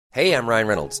Hey, I'm Ryan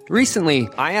Reynolds. Recently,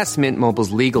 I asked Mint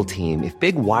Mobile's legal team if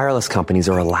big wireless companies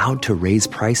are allowed to raise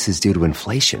prices due to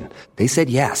inflation. They said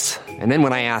yes. And then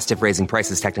when I asked if raising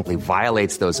prices technically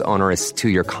violates those onerous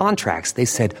two-year contracts, they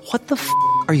said, "What the f***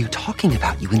 are you talking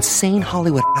about, you insane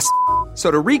Hollywood ass?" So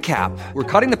to recap, we're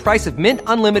cutting the price of Mint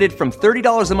Unlimited from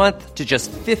 $30 a month to just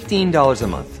 $15 a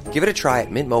month. Give it a try at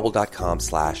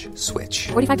mintmobile.com/switch.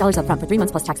 $45 up front for 3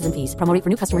 months plus taxes and fees. Promo rate for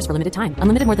new customers for limited time.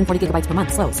 Unlimited more than 40 gigabytes per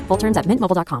month. Slows full terms at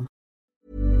mintmobile.com.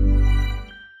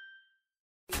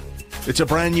 It's a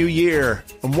brand new year,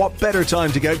 and what better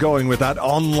time to get going with that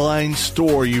online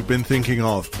store you've been thinking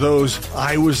of? Those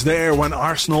 "I was there when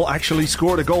Arsenal actually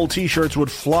scored a goal" t-shirts would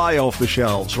fly off the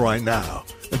shelves right now.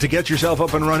 And to get yourself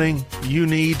up and running, you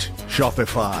need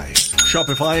Shopify.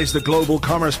 Shopify is the global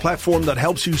commerce platform that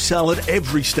helps you sell at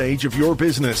every stage of your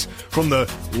business. From the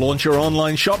launch your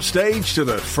online shop stage to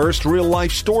the first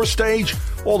real-life store stage,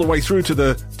 all the way through to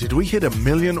the "did we hit 1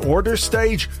 million orders"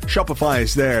 stage, Shopify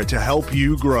is there to help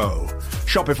you grow.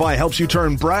 Shopify helps you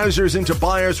turn browsers into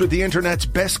buyers with the internet's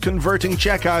best converting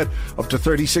checkout, up to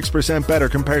 36% better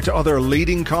compared to other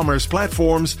leading commerce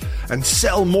platforms, and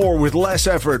sell more with less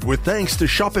effort with thanks to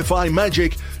Shopify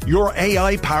Magic, your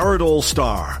AI-powered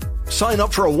all-star. Sign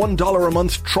up for a $1 a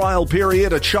month trial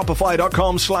period at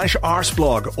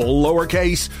shopify.com/arsblog, all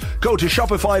lowercase. Go to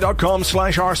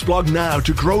shopify.com/arsblog now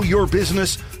to grow your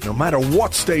business no matter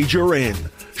what stage you're in.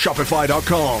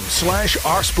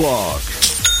 Shopify.com/arsblog.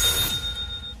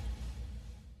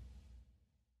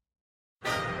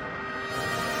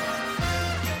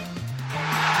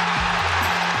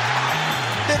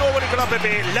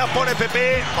 Pepe, la pone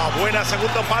Pepe, más buena,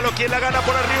 segundo palo, quien la gana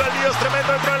por arriba, el lío es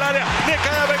tremendo dentro del área, le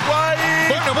cae a Ben White,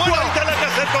 bueno, White a la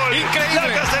casa el gol, increíble,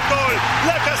 la casa el gol,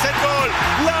 la casa el gol,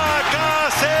 la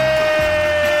casa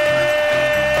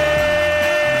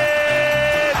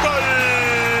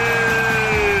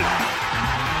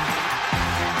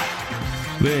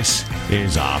el gol. This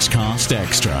is Arsecast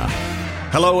Extra.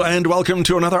 Hello and welcome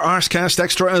to another Arsecast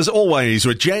Extra, as always,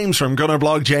 with James from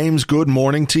Gunnerblog. James, good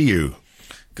morning to you.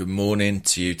 Good morning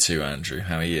to you too, Andrew.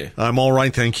 How are you? I'm all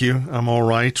right, thank you. I'm all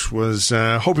right. Was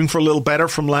hoping for a little better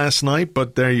from last night,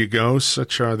 but there you go.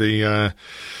 Such are the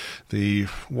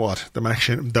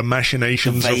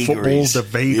machinations of football, the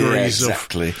vagaries of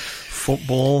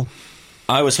football.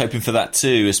 I was hoping for that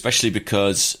too, especially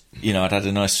because, you know, I'd had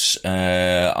a nice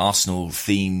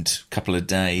Arsenal-themed couple of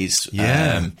days.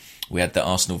 Yeah. We had the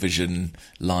Arsenal Vision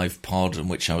live pod on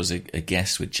which I was a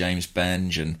guest with James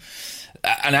Benge,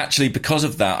 and actually, because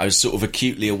of that, I was sort of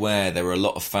acutely aware there were a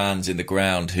lot of fans in the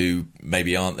ground who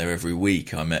maybe aren't there every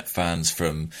week. I met fans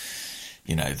from,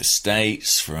 you know, the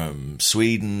States, from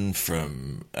Sweden,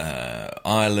 from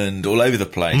Ireland, all over the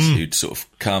place, who'd sort of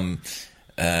come,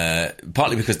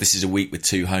 partly because this is a week with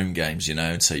 2 home games, you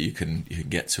know, and so you can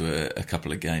get to a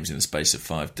couple of games in the space of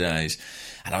 5 days.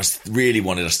 And I really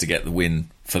wanted us to get the win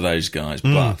for those guys,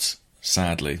 but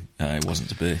sadly, it wasn't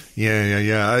to be.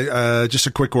 Yeah. Just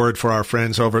a quick word for our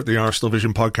friends over at the Arsenal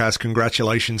Vision podcast.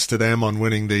 Congratulations to them on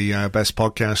winning the Best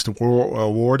Podcast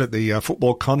Award at the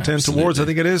Football Content Absolutely. Awards, I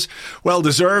think it is. Well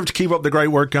deserved. Keep up the great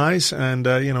work, guys. And,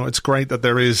 you know, it's great that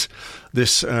there is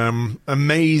this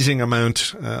amazing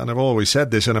amount, and I've always said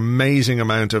this, an amazing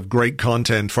amount of great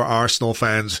content for Arsenal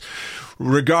fans.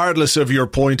 Regardless of your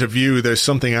point of view, there's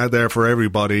something out there for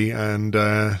everybody. And,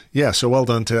 so well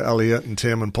done to Elliot and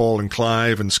Tim and Paul and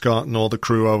Clive and Scott and all the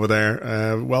crew over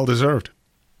there. Well deserved.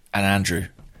 And Andrew,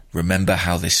 remember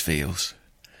how this feels.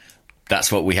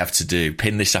 That's what we have to do.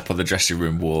 Pin this up on the dressing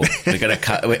room wall. We're going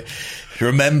to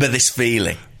remember this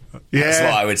feeling. Yeah. That's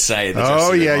what I would say.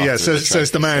 Oh, yeah.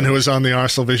 Says the man who was on the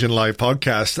Arsenal Vision Live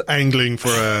podcast angling for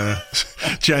a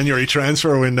January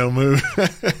transfer window move.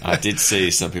 I did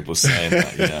see some people saying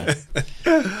that,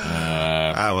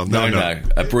 yeah. No.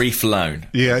 A brief loan.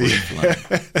 Yeah.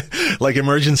 Like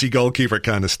emergency goalkeeper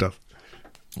kind of stuff.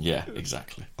 Yeah,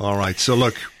 exactly. All right. So,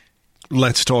 look,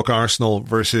 let's talk Arsenal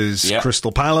versus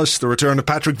Crystal Palace. The return of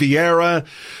Patrick Vieira.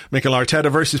 Mikel Arteta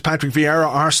versus Patrick Vieira.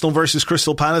 Arsenal versus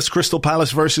Crystal Palace. Crystal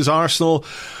Palace versus Arsenal.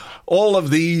 All of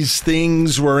these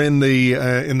things were in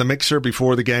the mixer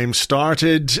before the game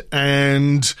started,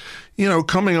 and you know,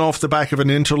 coming off the back of an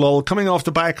interlull, coming off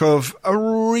the back of a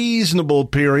reasonable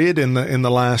period in the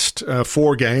last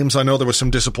 4 games. I know there was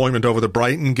some disappointment over the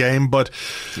Brighton game, but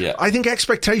I think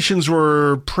expectations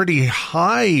were pretty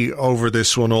high over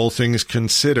this one, all things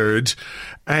considered.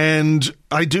 And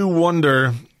I do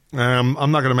wonder, I'm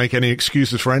not going to make any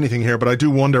excuses for anything here, but I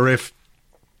do wonder if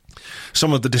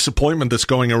some of the disappointment that's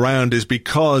going around is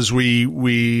because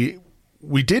we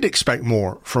we did expect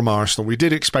more from Arsenal. We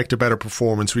did expect a better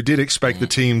performance. We did expect the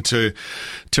team to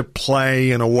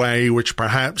play in a way which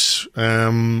perhaps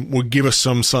would give us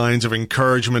some signs of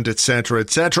encouragement, etc.,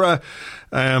 etc.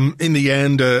 In the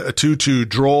end, a 2-2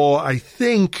 draw, I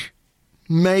think,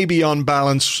 maybe on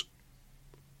balance,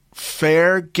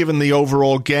 fair given the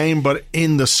overall game, but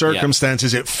in the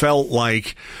circumstances, it felt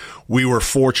like we were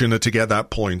fortunate to get that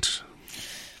point.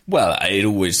 Well, it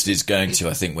always is going to,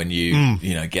 I think, when you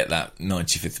get that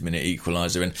 95th minute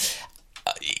equaliser. And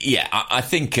I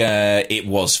think it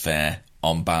was fair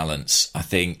on balance. I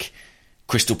think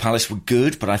Crystal Palace were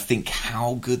good, but I think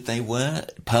how good they were,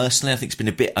 personally, I think it's been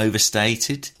a bit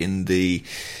overstated in the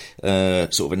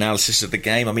sort of analysis of the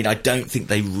game. I mean, I don't think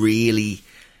they really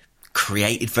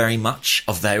created very much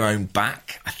of their own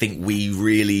back. I think we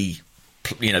really,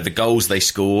 the goals they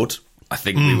scored, I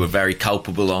think we were very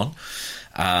culpable on.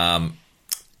 And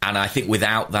I think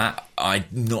without that, I'm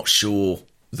not sure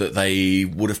that they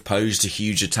would have posed a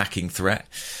huge attacking threat.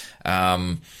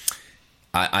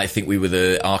 I think we were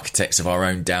the architects of our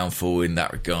own downfall in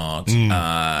that regard. And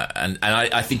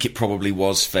I think it probably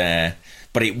was fair,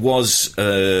 but it was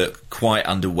quite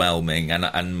underwhelming.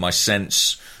 And my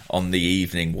sense on the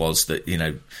evening was that,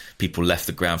 people left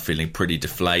the ground feeling pretty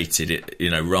deflated,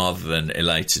 rather than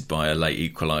elated by a late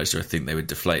equaliser. I think they were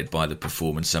deflated by the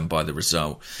performance and by the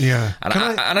result. Yeah. And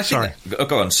I think...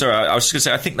 go on. Sorry, I was just going to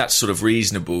say, I think that's sort of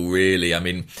reasonable, really. I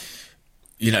mean,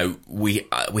 we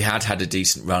had a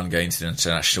decent run going into the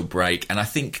international break, and I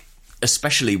think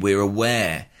especially we're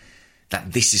aware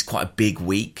that this is quite a big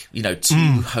week. 2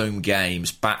 home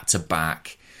games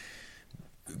back-to-back,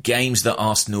 games that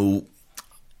Arsenal...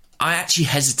 I actually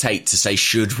hesitate to say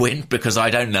should win because I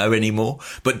don't know anymore,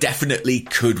 but definitely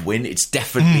could win. It's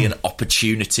definitely an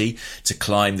opportunity to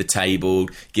climb the table,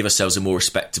 give ourselves a more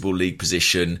respectable league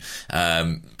position,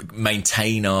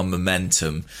 maintain our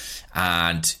momentum.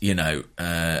 And,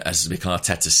 as Mikel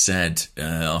Arteta said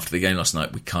after the game last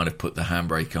night, we kind of put the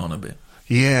handbrake on a bit.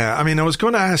 Yeah, I mean, I was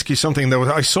going to ask you something.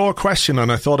 I saw a question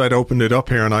and I thought I'd opened it up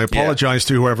here, and I apologise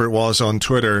to whoever it was on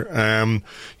Twitter.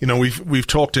 We've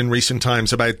talked in recent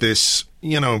times about this,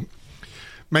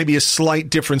 maybe a slight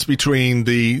difference between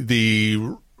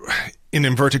the in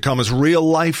inverted commas, real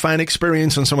life fan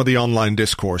experience and some of the online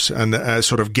discourse, and a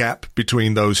sort of gap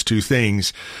between those two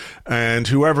things. And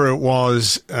whoever it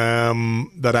was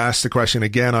that asked the question,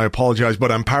 again, I apologise,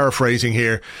 but I'm paraphrasing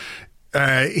here.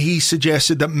 He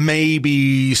suggested that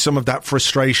maybe some of that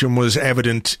frustration was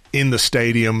evident in the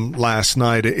stadium last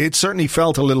night. It certainly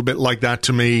felt a little bit like that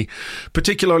to me,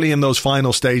 particularly in those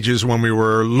final stages when we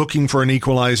were looking for an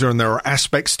equaliser, and there were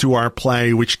aspects to our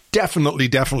play which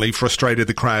definitely frustrated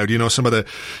the crowd. Some of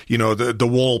the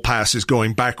wall passes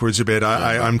going backwards a bit.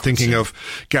 I'm thinking of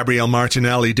Gabriel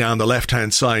Martinelli down the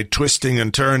left-hand side, twisting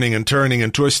and turning and turning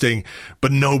and twisting,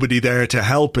 but nobody there to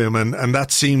help him. And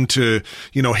that seemed to,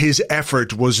 his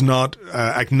effort was not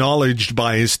acknowledged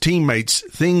by his teammates,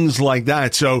 things like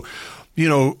that. So,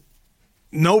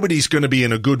 nobody's going to be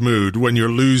in a good mood when you're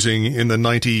losing in the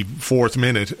 94th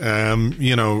minute.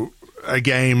 A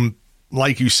game,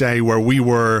 like you say, where we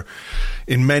were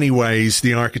in many ways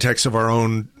the architects of our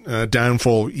own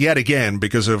downfall yet again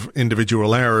because of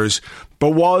individual errors.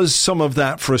 But was some of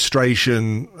that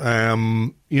frustration,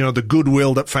 the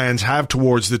goodwill that fans have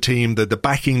towards the team, the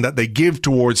backing that they give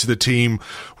towards the team,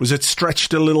 was it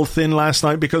stretched a little thin last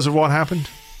night because of what happened?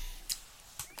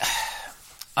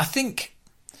 I think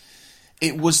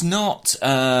it was not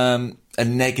a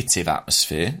negative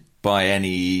atmosphere by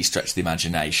any stretch of the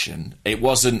imagination. It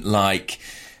wasn't like,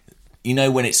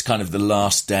 when it's kind of the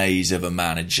last days of a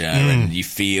manager and you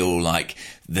feel like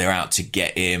they're out to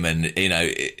get him, and,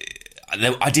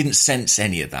 I didn't sense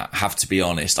any of that, I have to be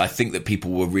honest. I think that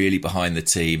people were really behind the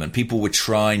team and people were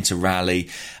trying to rally,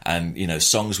 and,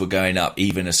 songs were going up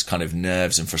even as kind of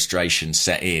nerves and frustration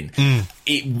set in.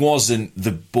 It wasn't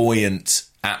the buoyant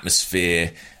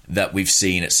atmosphere that we've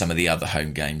seen at some of the other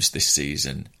home games this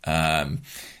season.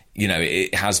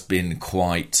 It has been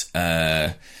quite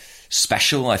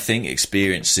special, I think,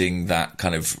 experiencing that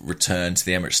kind of return to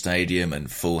the Emirates Stadium and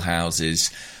full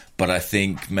houses. But I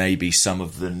think maybe some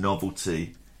of the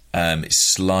novelty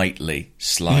is slightly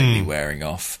wearing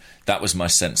off. That was my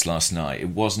sense last night. It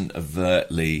wasn't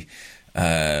overtly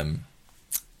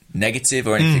negative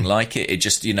or anything like it. It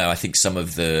just, I think some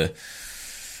of the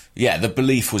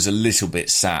belief was a little bit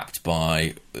sapped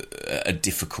by a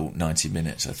difficult 90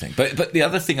 minutes, I think. But the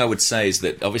other thing I would say is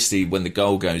that obviously when the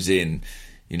goal goes in,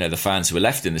 the fans who were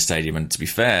left in the stadium, and to be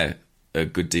fair, a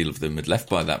good deal of them had left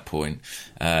by that point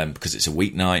because it's a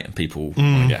weeknight and people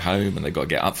want to get home and they've got to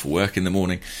get up for work in the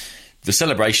morning. the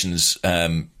celebrations,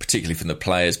 particularly from the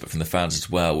players, but from the fans as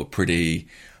well, were pretty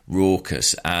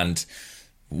raucous. And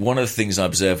one of the things I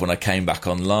observed when I came back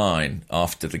online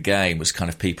after the game was kind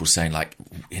of people saying, like,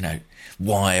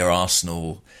 why are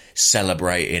Arsenal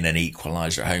celebrating an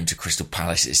equaliser at home to Crystal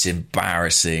Palace? It's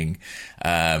embarrassing.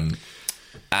 And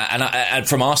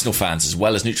from Arsenal fans as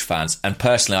well as neutral fans. And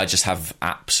personally, I just have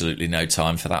absolutely no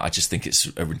time for that. I just think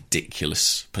it's a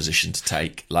ridiculous position to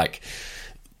take. Like,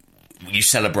 you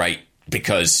celebrate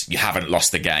because you haven't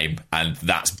lost the game, and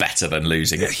that's better than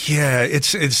losing it. Yeah,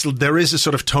 there is a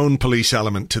sort of tone police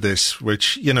element to this,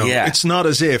 which, it's not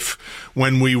as if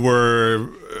when we were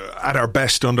at our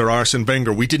best under Arsene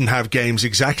Wenger, we didn't have games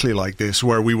exactly like this,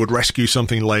 where we would rescue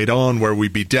something late on, where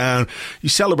we'd be down. You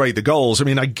celebrate the goals. I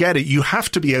mean, I get it. You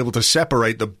have to be able to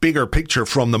separate the bigger picture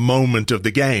from the moment of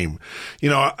the game.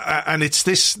 And it's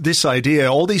this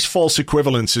idea, all these false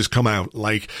equivalences come out,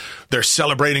 like they're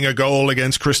celebrating a goal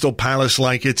against Crystal Palace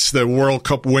like it's the World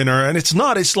Cup winner, and it's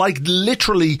not. It's like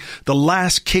literally the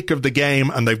last kick of the game,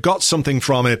 and they've got something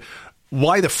from it.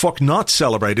 Why the fuck not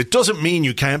celebrate? It doesn't mean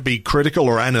you can't be critical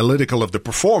or analytical of the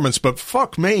performance, but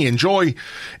fuck me, enjoy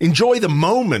the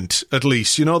moment at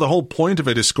least. The whole point of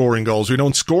it is scoring goals. We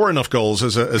don't score enough goals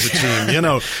as a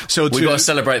team, So we've got to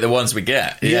celebrate the ones we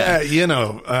get. Yeah,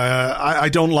 I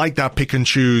don't like that pick and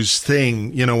choose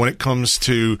thing, when it comes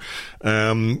to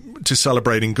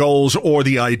celebrating goals, or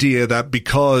the idea that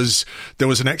because there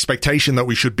was an expectation that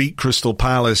we should beat Crystal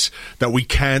Palace, that we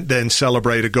can't then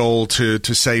celebrate a goal to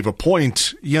save a point.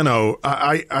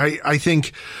 I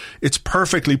think it's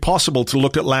perfectly possible to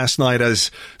look at last night as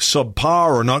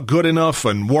subpar or not good enough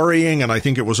and worrying, and I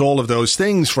think it was all of those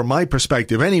things from my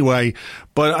perspective anyway.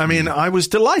 But I mean, I was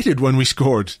delighted when we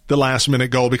scored the last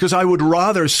minute goal, because I would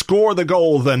rather score the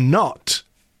goal than not.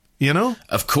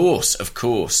 Of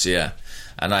course, yeah.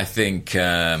 And I think,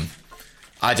 I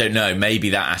don't know, maybe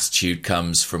that attitude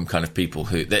comes from kind of people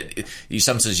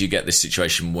sometimes you get this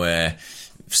situation where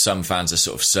some fans are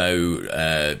sort of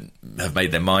have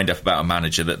made their mind up about a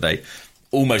manager that they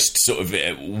almost sort of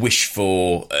wish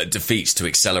for defeats to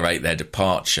accelerate their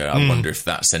departure. I wonder if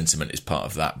that sentiment is part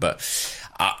of that. But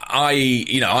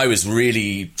I was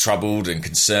really troubled and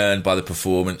concerned by the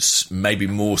performance, maybe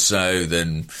more so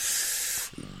than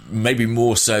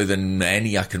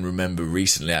any I can remember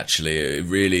recently, actually. It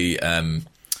really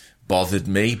bothered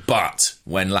me. But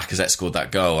when Lacazette scored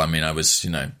that goal, I mean, I was,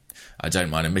 I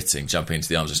don't mind admitting, jumping into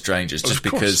the arms of strangers, just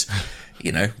because,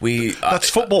 that's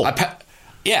football. And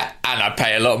I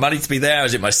pay a lot of money to be there. I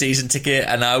was in my season ticket,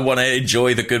 and I want to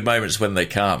enjoy the good moments when they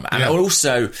come. And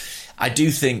also, I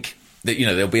do think that,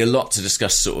 there'll be a lot to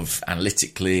discuss sort of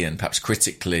analytically and perhaps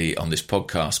critically on this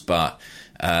podcast, but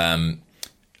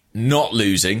not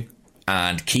losing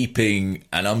and keeping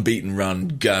an unbeaten run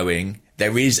going,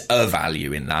 there is a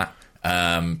value in that.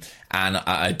 And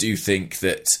I do think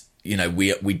that,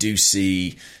 we do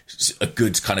see a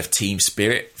good kind of team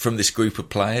spirit from this group of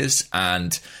players,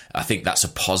 and I think that's a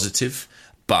positive,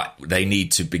 but they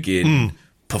need to begin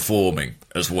performing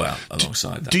as well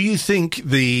alongside that. Do you think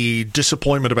the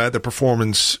disappointment about the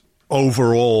performance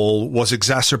overall was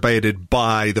exacerbated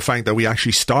by the fact that we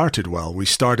actually started well? We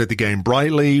started the game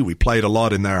brightly, we played a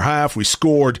lot in their half, we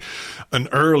scored an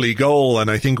early goal, and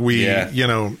I think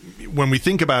when we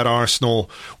think about Arsenal,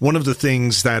 one of the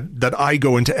things that I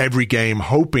go into every game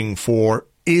hoping for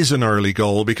is an early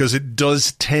goal, because it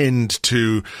does tend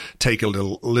to take a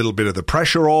little bit of the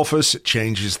pressure off us. It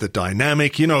changes the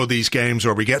dynamic. These games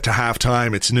where we get to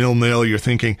halftime, it's 0-0. You're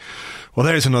thinking, well,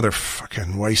 there's another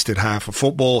fucking wasted half of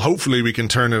football. Hopefully we can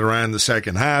turn it around the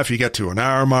second half. You get to an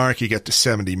hour mark, you get to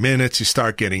 70 minutes, you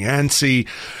start getting antsy.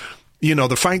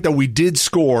 The fact that we did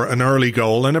score an early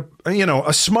goal, and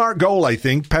a smart goal, I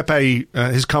think. Pepe,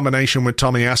 his combination with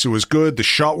Tomiyasu was good. The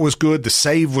shot was good. The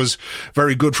save was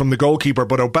very good from the goalkeeper.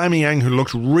 But Aubameyang, who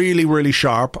looked really, really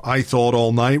sharp, I thought,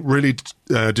 all night, really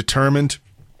determined.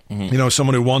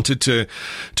 Someone who wanted to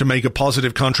make a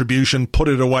positive contribution, put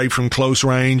it away from close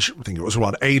range. I think it was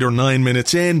 8 or 9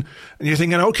 minutes in, and you're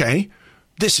thinking, okay,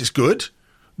 this is good.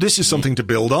 This is something to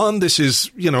build on. This is,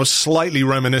 slightly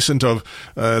reminiscent of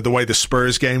the way the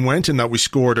Spurs game went, in that we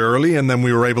scored early and then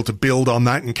we were able to build on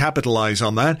that and capitalize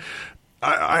on that.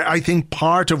 I think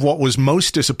part of what was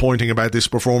most disappointing about this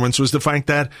performance was the fact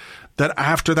that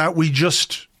after that we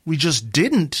just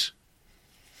didn't.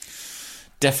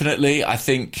 Definitely. I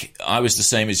think I was the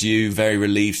same as you, very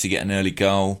relieved to get an early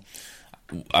goal.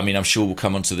 I mean, I'm sure we'll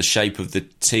come on to the shape of the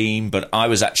team, but I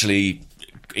was actually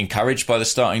encouraged by the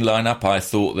starting lineup. I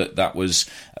thought that was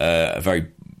a very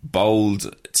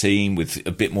bold team with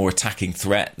a bit more attacking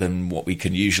threat than what we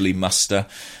can usually muster.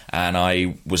 And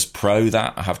I was pro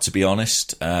that, I have to be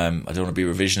honest. I don't want to be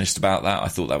revisionist about that. I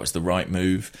thought that was the right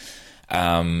move.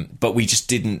 But we just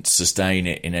didn't sustain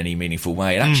it in any meaningful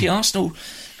way. And actually, Arsenal,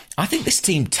 I think this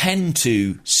team tend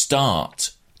to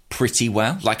start pretty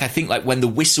well. Like, I think like when the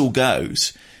whistle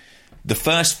goes, the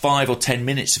first 5 or 10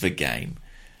 minutes of a game,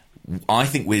 I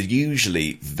think we're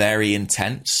usually very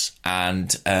intense and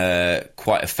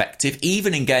quite effective.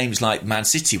 Even in games like Man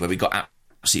City, where we got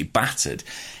absolutely battered,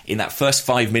 in that first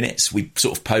 5 minutes, we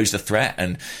sort of posed a threat.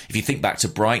 And if you think back to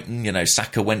Brighton, you know,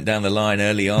 Saka went down the line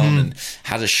early on and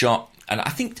had a shot. And I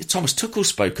think Thomas Tuchel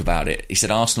spoke about it. He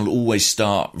said Arsenal always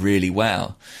start really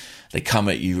well. They come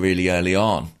at you really early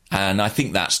on. And I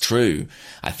think that's true.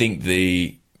 I think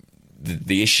the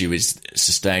issue is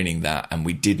sustaining that, and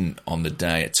we didn't on the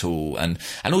day at all. And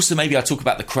also maybe I talk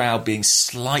about the crowd being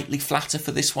slightly flatter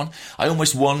for this one. I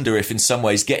almost wonder if in some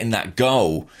ways getting that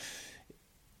goal,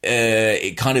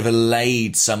 it kind of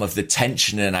allayed some of the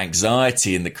tension and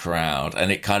anxiety in the crowd,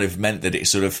 and it kind of meant that it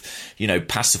sort of, you know,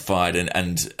 pacified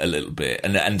and a little bit.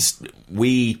 And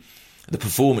the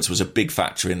performance was a big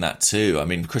factor in that too. I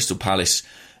mean, Crystal Palace,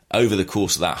 over the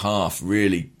course of that half,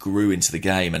 really grew into the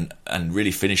game and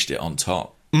really finished it on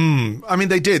top. I mean,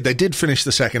 they did finish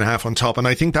the second half on top, and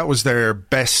I think that was their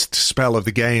best spell of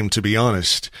the game, to be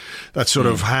honest. That sort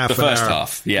of half the first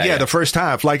half. Yeah, the first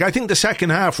half. Like, I think the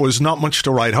second half was not much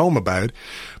to write home about,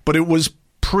 but it was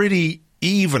pretty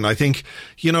even. I think,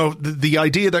 you know, the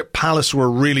idea that Palace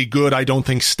were really good, I don't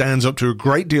think stands up to a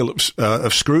great deal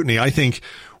of scrutiny. I think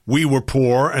we were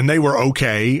poor and they were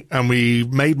okay, and we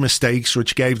made mistakes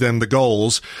which gave them the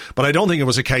goals. But I don't think it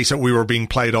was a case that we were being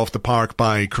played off the park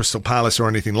by Crystal Palace or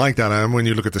anything like that. And when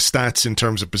you look at the stats in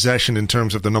terms of possession, in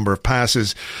terms of the number of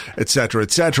passes,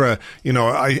 etc., you know,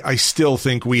 I still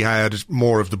think we had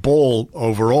more of the ball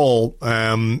overall,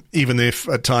 even if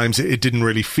at times it didn't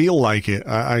really feel like it.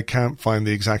 I can't find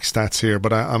the exact stats here,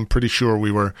 but I'm pretty sure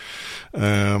we were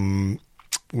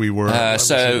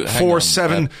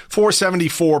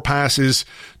 474 passes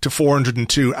to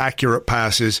 402 accurate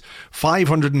passes,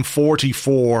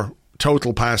 544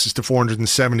 total passes to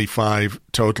 475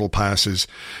 total passes.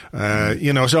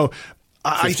 You know, so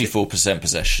 54%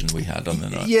 possession we had on the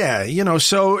night. Yeah, you know,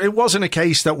 so it wasn't a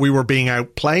case that we were being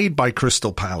outplayed by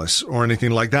Crystal Palace or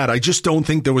anything like that. I just don't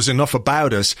think there was enough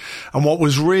about us. And what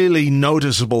was really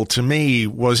noticeable to me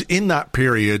was in that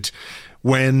period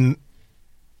when,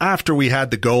 after we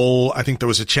had the goal, I think there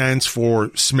was a chance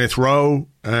for Smith Rowe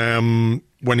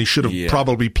when he should have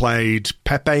probably played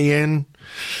Pepe in,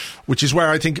 which is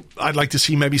where I think I'd like to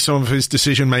see maybe some of his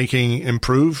decision-making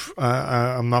improve.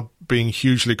 I'm not being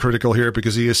hugely critical here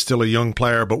because he is still a young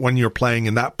player, but when you're playing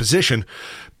in that position,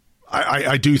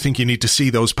 I do think you need to see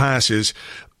those passes.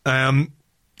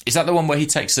 Is that the one where he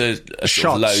takes a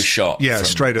sort of low shot? Yeah,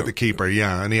 straight at the keeper,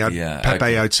 yeah. And he had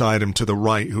Pepe outside him to the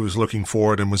right, who was looking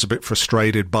forward and was a bit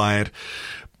frustrated by it.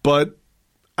 But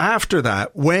after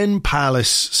that, when Palace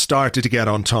started to get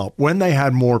on top, when they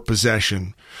had more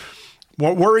possession,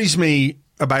 what worries me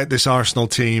about this Arsenal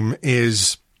team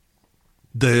is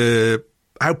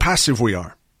how passive we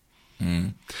are.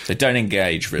 They don't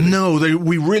engage, really. No,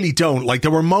 we really don't. Like, there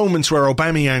were moments where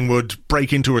Aubameyang would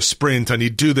break into a sprint and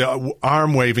he'd do the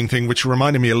arm-waving thing, which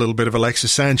reminded me a little bit of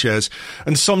Alexis Sanchez.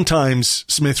 And sometimes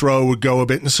Smith Rowe would go a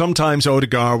bit, and sometimes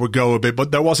Odegaard would go a bit,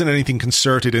 but there wasn't anything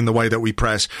concerted in the way that we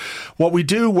press. What we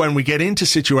do when we get into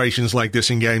situations like this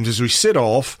in games is we sit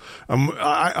off.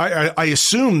 I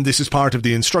assume this is part of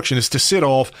the instruction, is to sit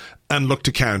off and look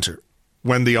to counter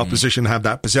when the opposition have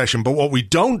that possession. But what we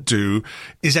don't do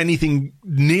is anything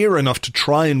near enough to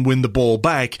try and win the ball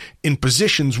back in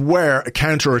positions where a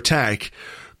counter-attack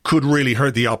could really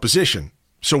hurt the opposition.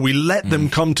 So we let them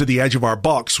come to the edge of our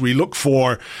box. We look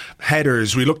for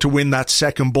headers. We look to win that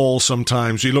second ball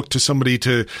sometimes. We look to somebody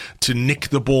to nick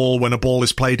the ball when a ball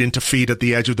is played into feet at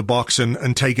the edge of the box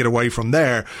and take it away from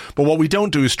there. But what we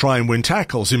don't do is try and win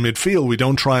tackles in midfield. We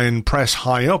don't try and press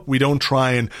high up. We don't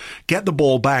try and get the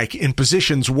ball back in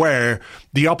positions where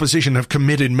the opposition have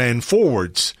committed men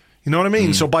forwards. You know what I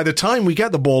mean? So by the time we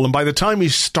get the ball and by the time we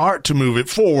start to move it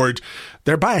forward,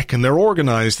 they're back and they're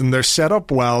organised and they're set up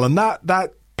well. And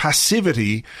that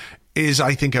passivity is,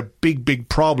 I think, a big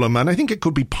problem. And I think it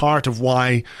could be part of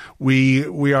why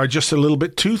we are just a little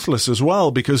bit toothless as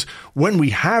well, because when we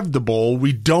have the ball,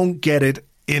 we don't get it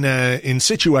in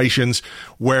situations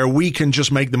where we can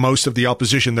just make the most of the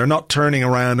opposition. They're not turning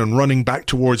around and running back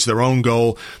towards their own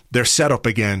goal. They're set up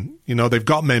again. You know, they've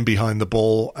got men behind the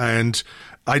ball, and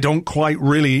I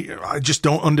just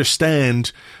don't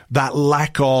understand that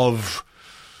lack of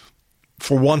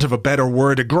for want of a better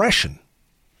word, aggression.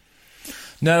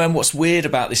 No, and what's weird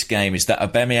about this game is that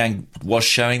Aubameyang was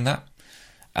showing that.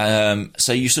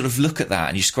 So you sort of look at that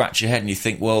and you scratch your head and you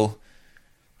think, well,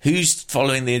 who's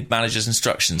following the manager's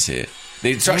instructions here?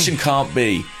 The instruction can't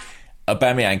be,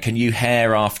 Aubameyang, can you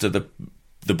hare after the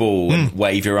ball and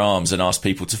wave your arms and ask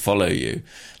people to follow you?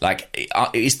 Like,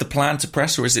 is the plan to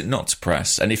press or is it not to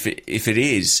press? And if it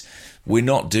is, we're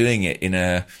not doing it in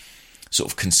a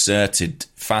sort of concerted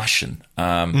fashion.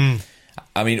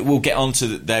 I mean, we'll get on to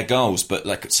their goals, but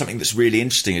like something that's really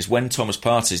interesting is when Thomas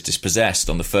Partey is dispossessed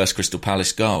on the first Crystal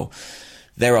Palace goal,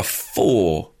 there are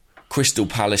 4 Crystal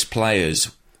Palace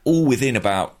players all within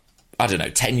about,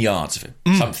 10 yards of him,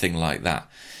 something like that.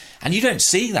 And you don't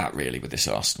see that really with this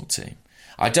Arsenal team.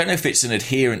 I don't know if it's an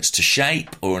adherence to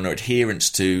shape or an adherence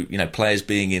to, players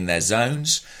being in their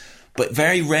zones, but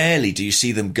very rarely do you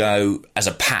see them go as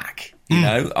a pack,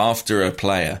 after a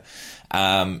player.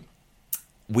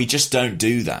 We just don't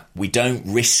do that. We don't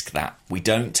risk that. We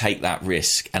don't take that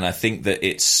risk. And I think that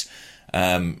it's,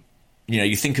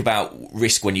 you think about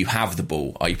risk when you have the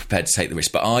ball. Are you prepared to take the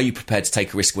risk? But are you prepared to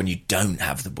take a risk when you don't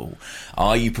have the ball?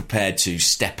 Are you prepared to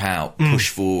step out, push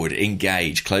forward,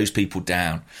 engage, close people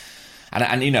down? And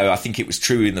I think it was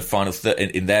true in the final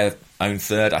in their own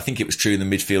third. I think it was true in the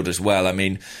midfield as well. I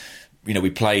mean, we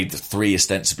played 3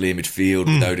 ostensibly in midfield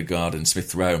with Odegaard and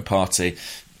Smith Rowe and Partey.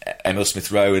 Emil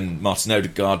Smith Rowe and Martin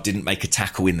Odegaard didn't make a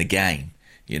tackle in the game,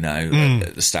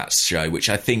 the stats show, which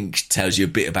I think tells you a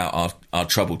bit about our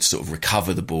trouble to sort of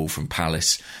recover the ball from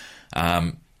Palace.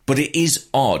 But it is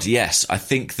odd, yes. I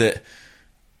think that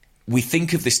we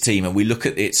think of this team and we look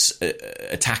at its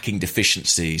attacking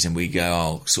deficiencies and we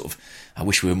go, I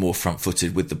wish we were more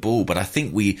front-footed with the ball. But I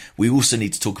think we also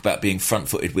need to talk about being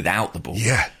front-footed without the ball.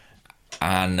 Yeah.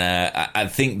 And I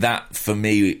think that, for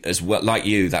me, as well, like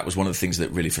you, that was one of the things that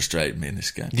really frustrated me in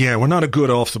this game. Yeah, we're not a good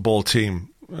off-the-ball team.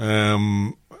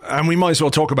 And we might as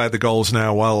well talk about the goals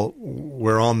now while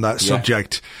we're on that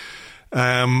subject.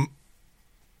 I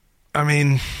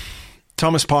mean,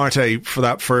 Thomas Partey, for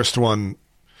that first one,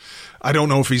 I don't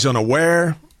know if he's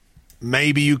unaware.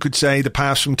 Maybe you could say the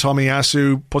pass from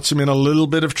Tomiyasu puts him in a little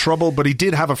bit of trouble, but he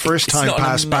did have a first-time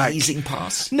pass back. It's not an amazing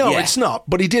pass. No, it's not,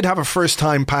 but he did have a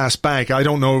first-time pass back. I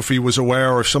don't know if he was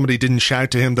aware or if somebody didn't shout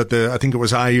to him that I think it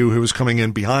was Ayew who was coming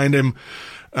in behind him.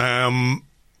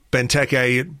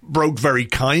 Benteke broke very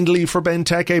kindly for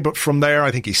Benteke, but from there I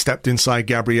think he stepped inside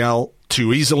Gabriel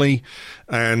too easily.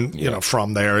 And,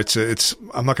 from there it's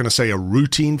I'm not going to say a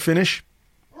routine finish,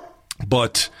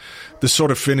 but the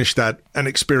sort of finish that an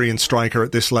experienced striker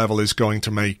at this level is going to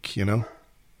make,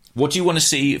 What do you want to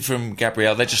see from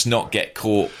Gabriel? They just not get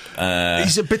caught.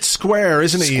 He's a bit square,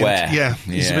 isn't he? Yeah,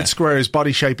 he's a bit square. His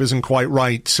body shape isn't quite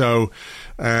right. So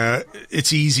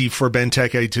it's easy for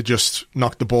Benteke to just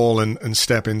knock the ball and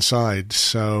step inside.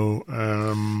 So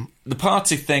the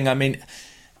Partey thing, I mean,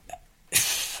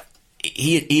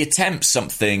 he attempts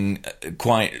something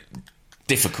quite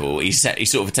difficult. He sort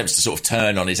of attempts to sort of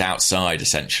turn on his outside,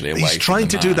 essentially. Away He's trying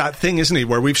to do that thing, isn't he,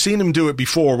 where we've seen him do it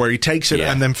before, where he takes it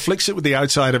and then flicks it with the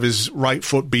outside of his right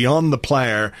foot beyond the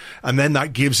player, and then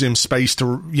that gives him space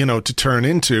to, to turn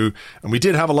into. And we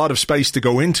did have a lot of space to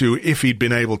go into if he'd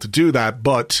been able to do that,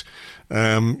 but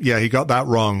he got that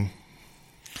wrong.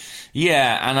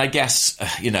 Yeah, and I guess,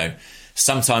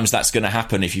 sometimes that's going to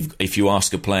happen if you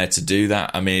ask a player to do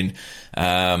that. I mean,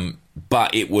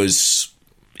 but it was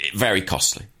very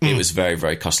costly. It was very,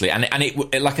 very costly. And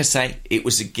it, like I say, it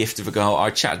was a gift of a goal.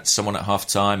 I chatted to someone at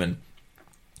half-time and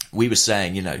we were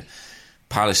saying,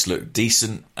 Palace looked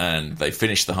decent and they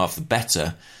finished the half the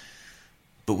better.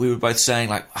 But we were both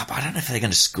saying, I don't know if they're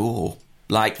going to score.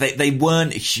 They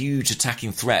weren't a huge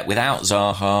attacking threat. Without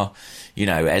Zaha,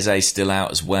 Eze's still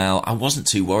out as well. I wasn't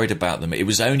too worried about them. It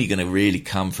was only going to really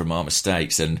come from our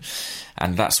mistakes. And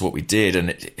that's what we did.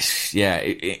 And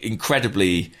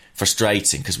incredibly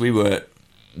frustrating because we were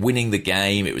winning the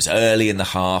game. It was early in the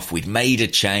half. We'd made a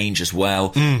change as well,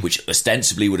 which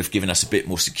ostensibly would have given us a bit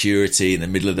more security in the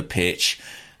middle of the pitch.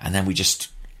 And then we just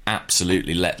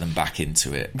absolutely let them back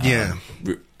into it.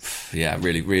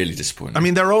 Really, really disappointing. I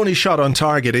mean, their only shot on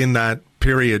target in that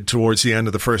period towards the end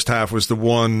of the first half was the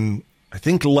one, I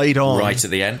think, late on. Right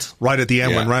at the end? Right at the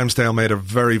end when Ramsdale made a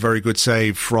very, very good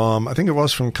save from, I think it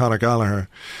was from Conor Gallagher.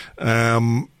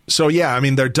 So, I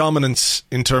mean, their dominance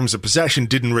in terms of possession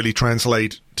didn't really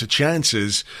translate to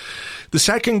chances. The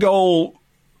second goal,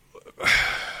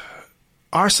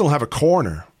 Arsenal have a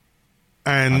corner,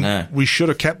 and we should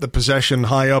have kept the possession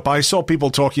high up. I saw people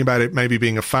talking about it maybe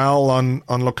being a foul on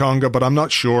Lokonga, but I'm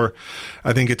not sure.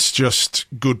 I think it's just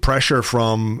good pressure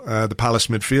from the Palace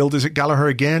midfield. Is it Gallagher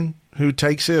again? who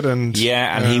takes it. And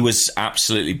he was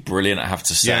absolutely brilliant, I have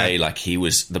to say. Like, he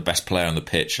was the best player on the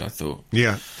pitch, I thought.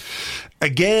 Yeah.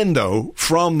 Again, though,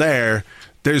 from there,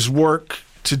 there's work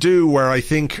to do where I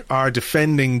think our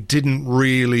defending didn't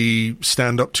really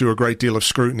stand up to a great deal of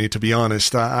scrutiny, to be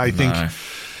honest. I think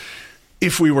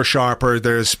if we were sharper,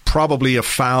 there's probably a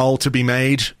foul to be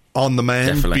made on the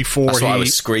man. Definitely. Before That's why I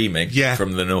was screaming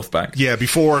from the North Bank. Yeah,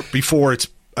 before it's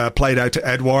played out to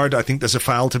Edouard, I think there's a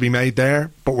foul to be made there,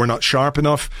 but we're not sharp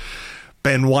enough.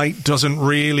 Ben White doesn't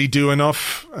really do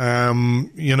enough,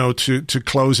 to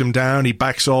close him down. He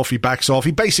backs off. He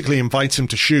basically invites him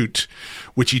to shoot,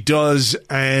 which he does,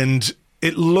 and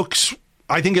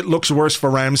I think it looks worse for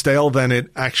Ramsdale than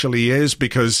it actually is,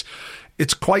 because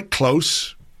it's quite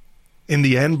close in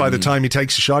the end. By the time he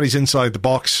takes a shot, he's inside the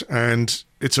box, and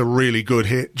it's a really good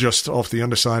hit just off the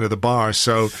underside of the bar.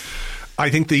 So I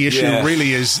think the issue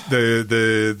really is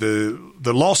the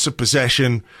loss of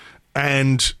possession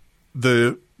and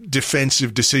the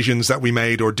defensive decisions that we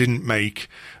made or didn't make,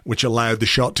 which allowed the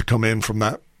shot to come in from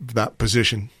that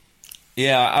position.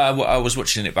 Yeah, I was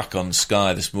watching it back on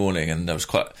Sky this morning, and there was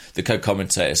the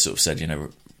co-commentator sort of said,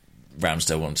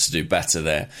 Ramsdale wants to do better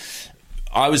there.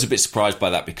 I was a bit surprised by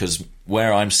that, because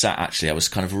where I'm sat, actually, I was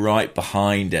kind of right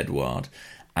behind Edouard,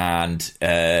 and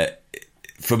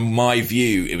from my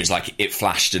view, it was like it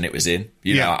flashed and it was in.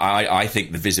 I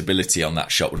think the visibility on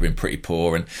that shot would have been pretty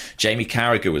poor. And Jamie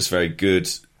Carragher was very good.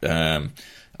 It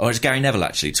was Gary Neville,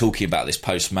 actually, talking about this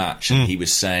post-match. And he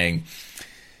was saying,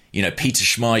 Peter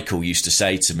Schmeichel used to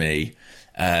say to me,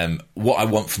 what I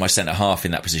want for my centre-half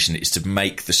in that position is to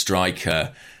make the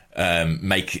striker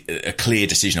make a clear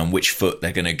decision on which foot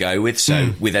they're going to go with.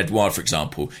 So with Edouard, for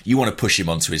example, you want to push him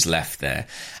onto his left there.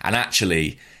 And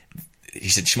actually, he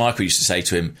said Schmeichel used to say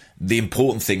to him, the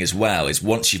important thing as well is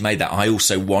once you've made that, I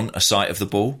also want a sight of the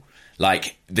ball.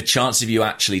 Like, the chance of you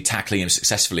actually tackling him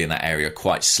successfully in that area are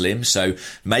quite slim. So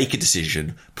make a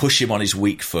decision, push him on his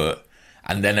weak foot,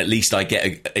 and then at least I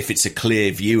get, if it's a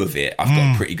clear view of it, I've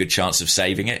got a pretty good chance of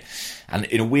saving it. And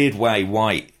in a weird way,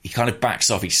 White, he kind of backs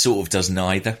off. He sort of does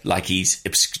neither. Like, he's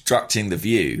obstructing the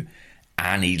view,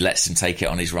 and he lets him take it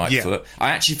on his right foot.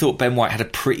 I actually thought Ben White had a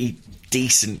pretty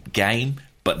decent game,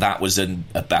 but that was a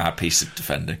bad piece of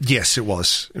defending. Yes, it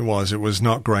was. It was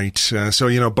not great.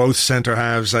 So, both centre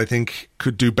halves, I think,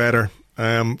 could do better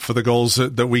for the goals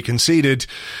that we conceded.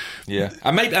 Yeah.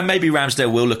 And maybe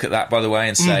Ramsdale will look at that, by the way,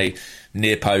 and say,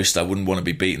 near post, I wouldn't want to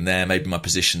be beaten there. Maybe my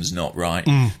position's not right.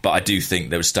 But I do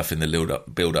think there was stuff in the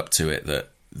build up to it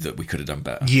that we could have done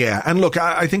better. Yeah. And look,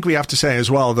 I think we have to say as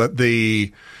well that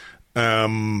the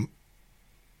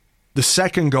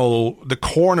second goal, the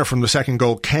corner from the second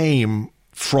goal came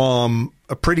from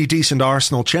a pretty decent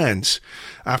Arsenal chance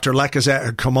after Lacazette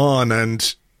had come on,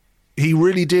 and he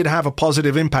really did have a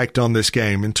positive impact on this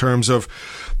game in terms of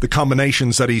the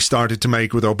combinations that he started to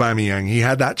make with Aubameyang. He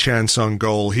had that chance on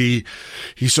goal. He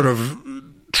sort of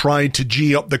tried to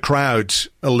G up the crowd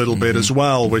a little bit as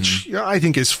well, which I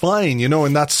think is fine,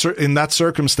 in that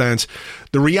circumstance.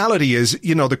 The reality is,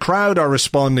 the crowd are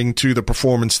responding to the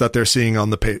performance that they're seeing on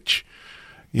the pitch,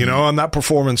 and that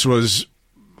performance was,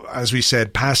 as we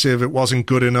said, passive. It wasn't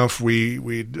good enough. We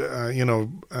let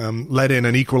in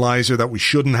an equaliser that we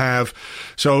shouldn't have.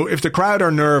 So if the crowd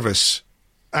are nervous,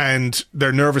 and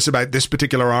they're nervous about this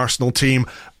particular Arsenal team,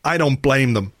 I don't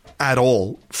blame them at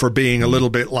all for being a little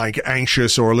bit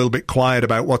anxious or a little bit quiet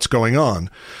about what's going on.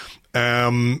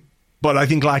 But I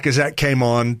think Lacazette came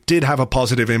on, did have a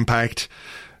positive impact,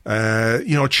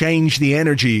 changed the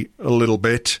energy a little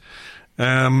bit.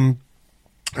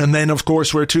 And then, of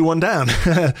course, we're 2-1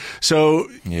 down. So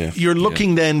you're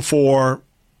looking then for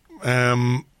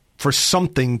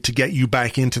something to get you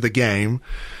back into the game.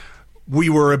 We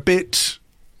were a bit,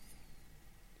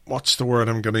 what's the word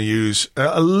I'm going to use?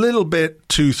 A little bit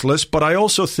toothless, but I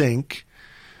also think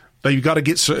that you've got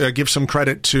to give some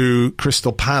credit to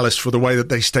Crystal Palace for the way that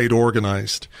they stayed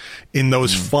organised. In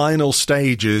those final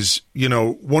stages,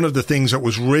 one of the things that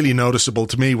was really noticeable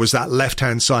to me was that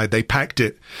left-hand side. They packed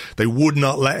it. They would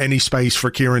not let any space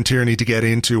for Kieran Tierney to get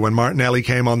into. When Martinelli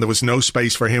came on, there was no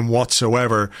space for him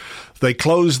whatsoever. They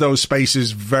closed those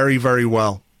spaces very, very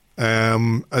well.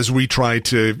 As we tried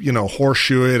to,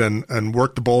 horseshoe it and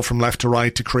work the ball from left to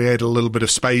right to create a little bit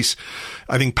of space.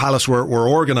 I think Palace were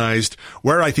organised.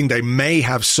 Where I think they may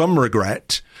have some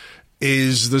regret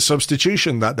is the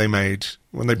substitution that they made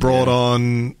when they brought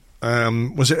on,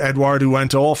 was it Edouard who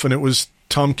went off, and it was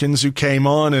Tompkins who came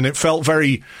on, and it felt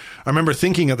very, I remember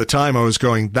thinking at the time, I was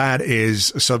going, that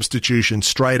is a substitution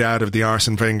straight out of the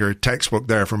Arsene Wenger textbook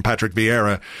there from Patrick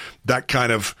Vieira. That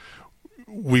kind of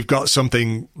we've got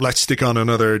something, let's stick on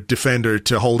another defender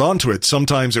to hold on to it.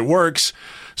 Sometimes it works,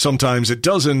 sometimes it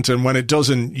doesn't, and when it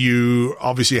doesn't, you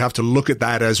obviously have to look at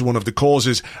that as one of the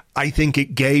causes. I think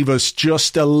it gave us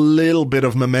just a little bit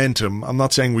of momentum. I'm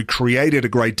not saying we created a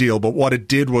great deal, but what it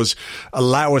did was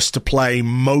allow us to play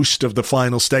most of the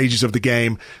final stages of the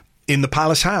game in the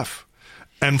Palace half.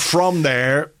 And from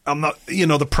there,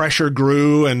 the pressure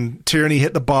grew and Tierney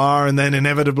hit the bar, and then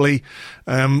inevitably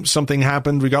something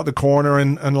happened. We got the corner,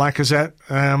 and Lacazette,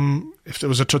 if there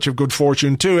was a touch of good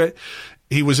fortune to it,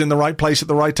 he was in the right place at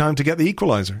the right time to get the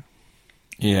equaliser.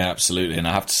 Yeah, absolutely. And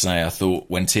I have to say, I thought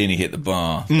when Tierney hit the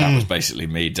bar, that was basically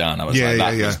me done. I was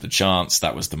that was the chance,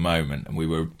 that was the moment, and we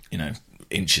were,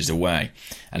 inches away.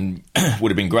 And would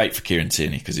have been great for Kieran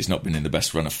Tierney because he's not been in the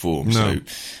best run of form. No. So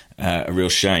a real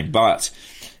shame. But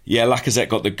yeah, Lacazette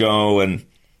got the goal, and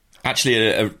actually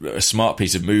a smart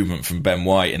piece of movement from Ben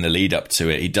White in the lead up to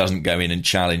it. He doesn't go in and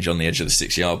challenge on the edge of the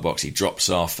 6-yard box. He drops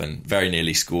off and very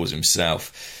nearly scores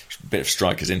himself. A bit of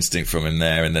striker's instinct from him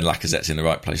there, and then Lacazette's in the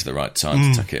right place at the right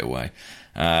time to tuck it away.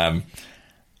 Like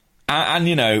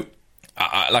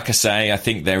I say, I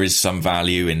think there is some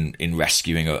value in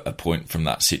rescuing a point from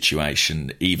that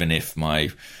situation, even if my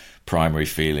primary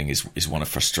feeling is one of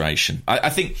frustration. I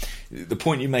think the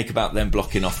point you make about them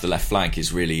blocking off the left flank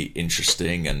is really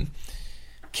interesting, and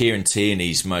Kieran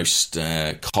Tierney's most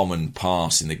common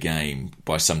pass in the game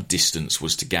by some distance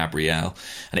was to Gabriel,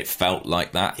 and it felt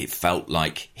like that. It felt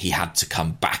like he had to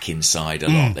come back inside a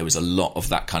lot. There was a lot of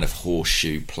that kind of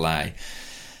horseshoe play.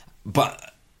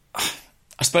 But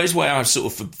I suppose where I'm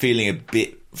sort of feeling a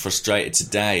bit frustrated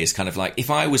today is kind of like, if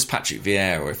I was Patrick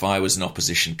Vieira or if I was an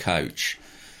opposition coach,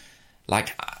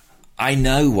 like, I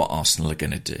know what Arsenal are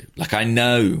going to do. Like, I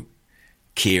know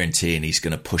Kieran Tierney's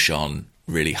going to push on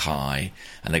really high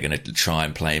and they're going to try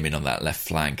and play him in on that left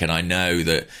flank. And I know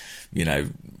that,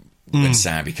 when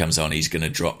Sambi comes on, he's going to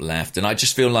drop left. And I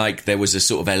just feel like there was a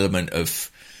sort of element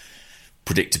of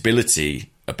predictability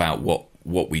about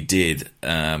what we did.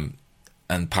 And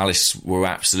Palace were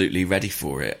absolutely ready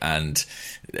for it. And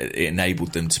it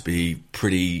enabled them to be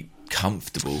pretty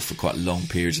comfortable for quite long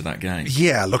periods of that game.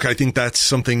 Yeah, look, I think that's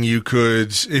something you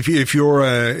could, if you're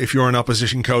an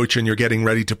opposition coach and you're getting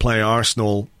ready to play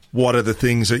Arsenal, what are the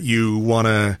things that you want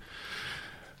to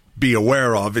be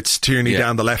aware of? It's Tierney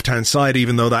down the left-hand side,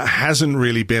 even though that hasn't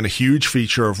really been a huge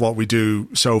feature of what we do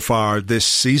so far this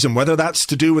season. Whether that's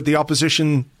to do with the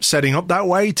opposition setting up that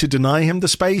way to deny him the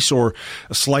space, or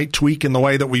a slight tweak in the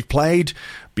way that we've played.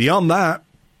 Beyond that,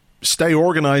 stay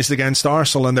organised against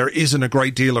Arsenal, and there isn't a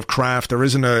great deal of craft. There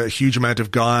isn't a huge amount of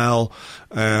guile.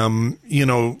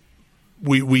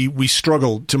 We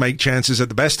struggle to make chances at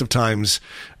the best of times,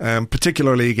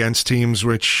 particularly against teams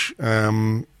which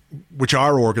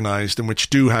are organised and which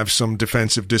do have some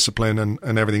defensive discipline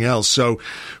and everything else. So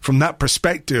from that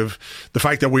perspective, the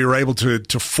fact that we were able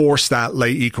to force that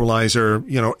late equaliser,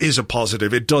 is a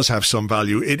positive. It does have some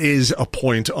value. It is a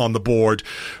point on the board.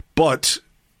 But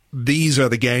these are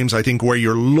the games, I think, where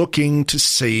you're looking to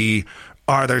see,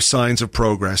 are there signs of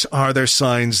progress? Are there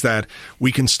signs that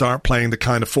we can start playing the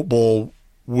kind of football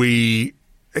we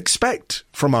expect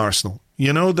from Arsenal?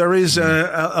 There is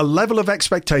a level of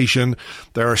expectation.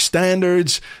 There are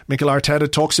standards. Mikel Arteta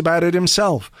talks about it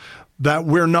himself, that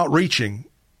we're not reaching.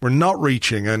 We're not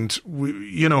reaching. And,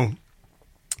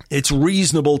 it's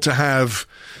reasonable to have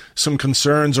some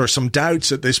concerns or some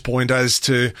doubts at this point as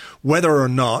to whether or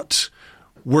not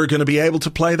we're going to be able to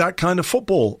play that kind of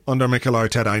football under Mikel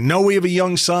Arteta. I know we have a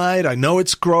young side. I know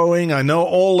it's growing. I know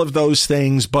all of those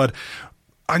things, but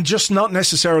I'm just not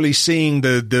necessarily seeing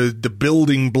the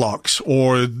building blocks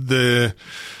or the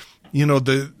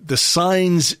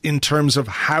signs in terms of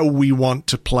how we want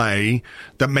to play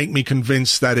that make me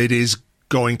convinced that it is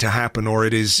going to happen or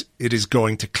it is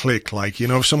going to click. Like,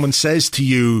 if someone says to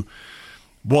you,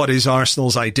 what is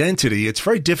Arsenal's identity? It's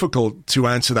very difficult to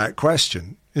answer that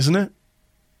question, isn't it?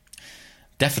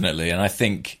 Definitely. And I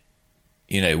think,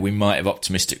 we might have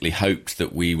optimistically hoped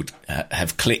that we would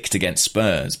have clicked against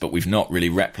Spurs, but we've not really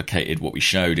replicated what we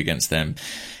showed against them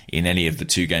in any of the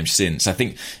two games since. I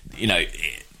think,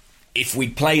 if we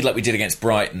played like we did against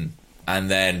Brighton and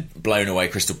then blown away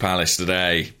Crystal Palace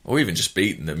today, or even just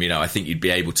beaten them, I think you'd be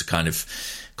able to kind of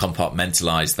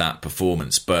compartmentalise that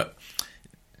performance. But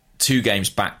two games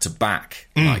back-to-back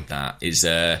like that is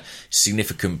a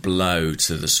significant blow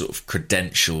to the sort of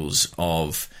credentials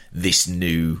of this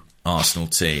new Arsenal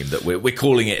team, that we're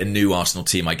calling it a new Arsenal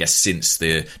team, I guess, since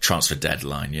the transfer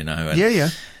deadline, And,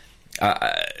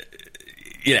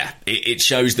 it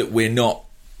shows that we're not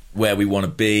where we want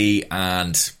to be,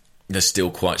 and there's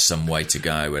still quite some way to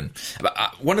go. And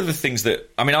one of the things that,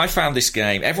 I mean, I found this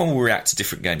game, everyone will react to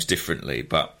different games differently,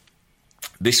 but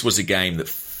this was a game that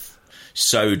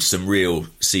sowed some real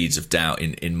seeds of doubt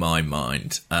in my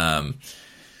mind.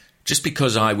 Just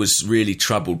because I was really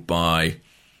troubled by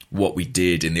what we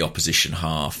did in the opposition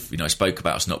half. You know, I spoke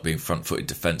about us not being front-footed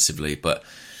defensively, but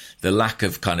the lack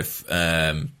of kind of,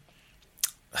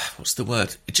 what's the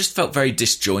word? It just felt very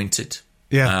disjointed.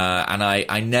 Yeah. And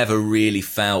I never really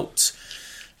felt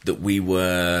that we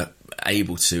were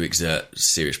able to exert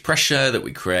serious pressure, that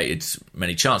we created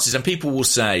many chances. And people will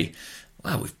say,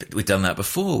 well, we've done that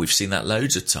before. We've seen that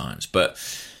loads of times. But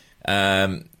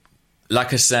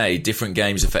like I say, different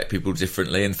games affect people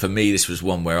differently. And for me, this was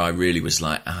one where I really was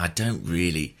like,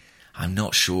 I'm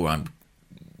not sure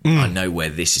I know where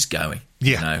this is going.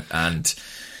 Yeah. You know? And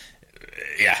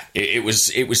yeah, it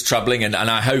was troubling. And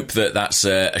I hope that that's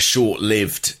a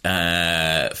short-lived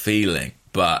feeling.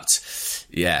 But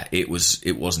yeah, it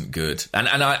wasn't good. And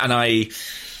I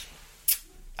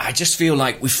just feel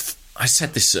like I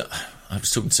said this, I was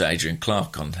talking to Adrian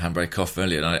Clark on Handbrake Off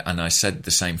earlier, and I said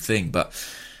the same thing. But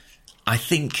I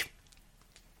think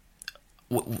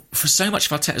for so much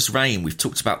of Arteta's reign, we've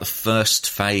talked about the first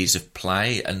phase of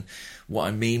play, and what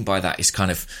I mean by that is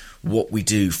kind of what we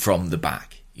do from the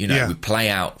back. You know, we play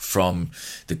out from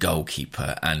the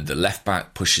goalkeeper, and the left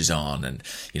back pushes on, and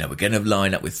you know, we're going to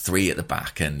line up with three at the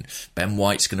back, and Ben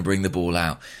White's going to bring the ball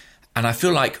out. And I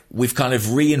feel like we've kind of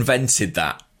reinvented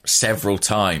that several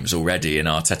times already in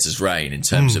Arteta's reign in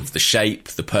terms of the shape,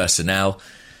 the personnel.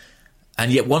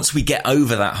 And yet once we get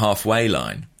over that halfway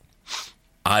line,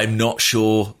 I'm not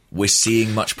sure we're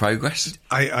seeing much progress.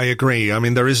 I agree. I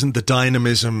mean, there isn't the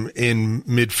dynamism in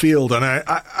midfield. And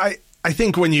I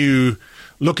think when you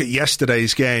look at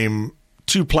yesterday's game,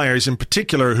 two players in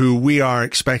particular who we are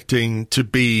expecting to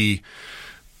be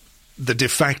the de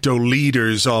facto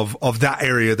leaders of that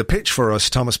area of the pitch for us,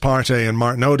 Thomas Partey and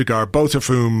Martin Odegaard, both of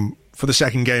whom for the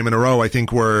second game in a row I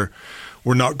think were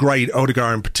not great.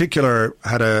 Odegaard in particular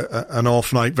had an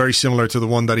off night very similar to the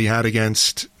one that he had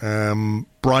against Brighton.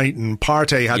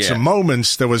 Partey had some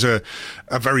moments. There was a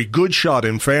very good shot,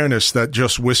 in fairness, that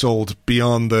just whistled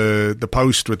beyond the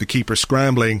post with the keeper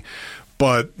scrambling.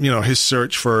 But, you know, his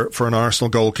search for an Arsenal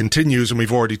goal continues, and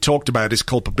we've already talked about his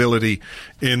culpability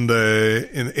in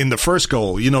the first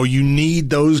goal. You know, you need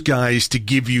those guys to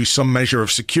give you some measure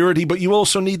of security, but you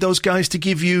also need those guys to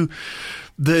give you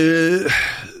the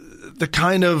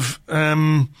kind of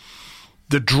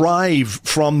the drive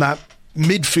from that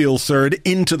midfield third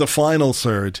into the final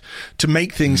third to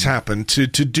make things happen, to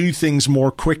do things more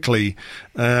quickly.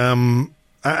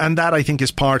 And that, I think, is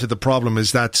part of the problem,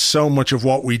 is that so much of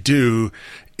what we do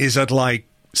is at like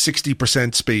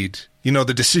 60% speed. You know,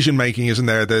 the decision-making isn't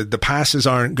there. The passes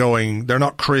aren't going. They're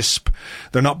not crisp.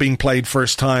 They're not being played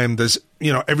first time. There's,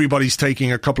 you know, everybody's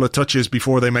taking a couple of touches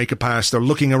before they make a pass. They're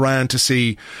looking around to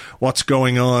see what's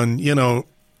going on. You know,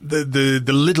 the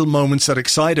little moments that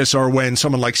excite us are when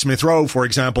someone like Smith Rowe, for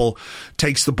example,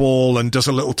 takes the ball and does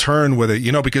a little turn with it,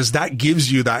 you know, because that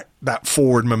gives you that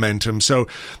forward momentum. So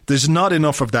there's not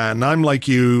enough of that. And I'm like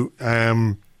you,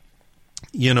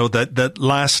 you know, that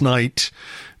last night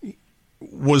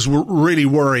was really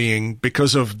worrying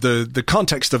because of the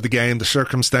context of the game, the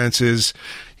circumstances,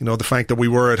 you know, the fact that we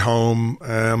were at home,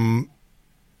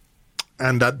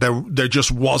 and that there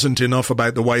just wasn't enough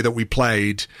about the way that we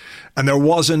played. And there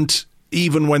wasn't,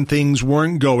 even when things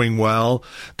weren't going well,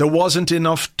 there wasn't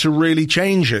enough to really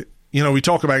change it. You know, we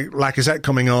talk about Lacazette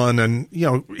coming on, and, you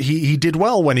know, he did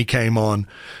well when he came on.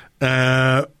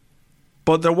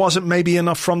 But there wasn't maybe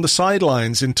enough from the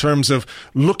sidelines in terms of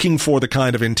looking for the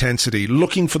kind of intensity,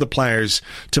 looking for the players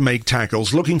to make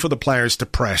tackles, looking for the players to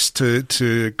press,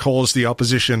 to cause the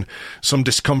opposition some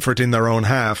discomfort in their own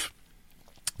half.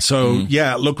 So,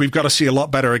 yeah, look, we've got to see a lot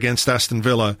better against Aston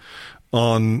Villa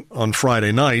on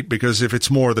Friday night, because if it's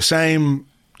more of the same,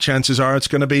 chances are it's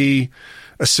going to be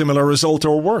a similar result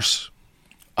or worse.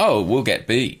 Oh, we'll get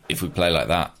beat if we play like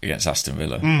that against Aston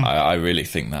Villa. I really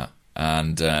think that.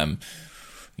 And,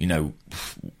 you know,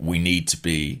 we need to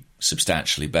be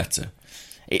substantially better.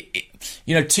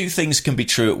 You know, two things can be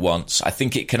true at once. I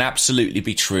think it can absolutely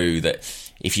be true that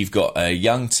if you've got a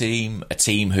young team, a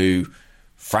team who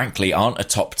frankly aren't a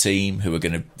top team, who are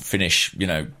going to finish, you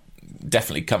know,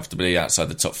 definitely comfortably outside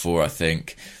the top four, I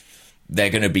think, there are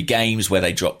going to be games where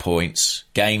they drop points,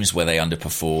 games where they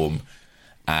underperform,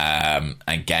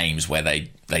 and games where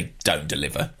they don't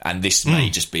deliver. And this may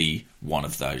just be one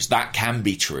of those. That can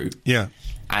be true. Yeah.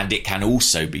 And it can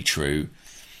also be true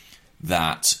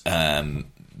that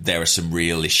there are some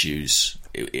real issues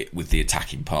with the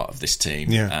attacking part of this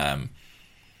team. Yeah.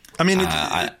 I mean,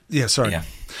 sorry. Yeah.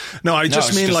 No, I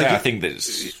just mean like... I think that...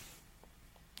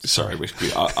 Sorry,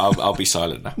 I'll be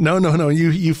silent now. No,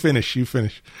 you finish.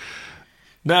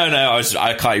 No,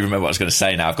 I can't even remember what I was going to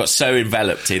say now. I've got so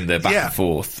enveloped in the back and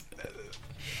forth.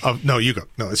 Oh, no, you go.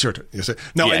 No, it's your turn. You say.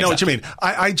 No, Yeah, I know what you mean.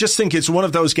 I just think it's one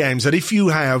of those games that if you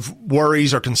have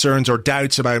worries or concerns or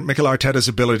doubts about Mikel Arteta's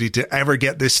ability to ever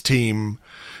get this team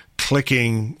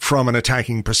clicking from an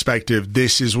attacking perspective,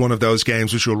 this is one of those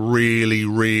games which will really,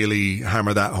 really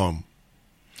hammer that home.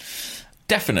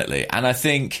 Definitely. And I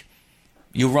think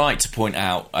you're right to point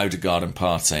out Odegaard and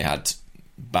Partey had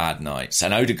bad nights.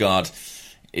 And Odegaard,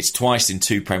 it's twice in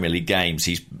 2 Premier League games,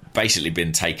 he's basically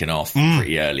been taken off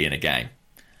pretty early in a game.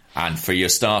 And for your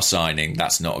star signing,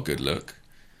 that's not a good look.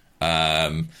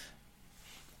 I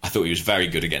thought he was very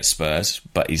good against Spurs,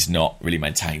 but he's not really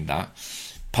maintained that.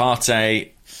 Partey,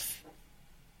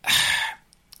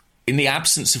 in the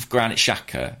absence of Granit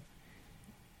Xhaka,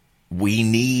 we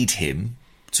need him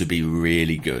to be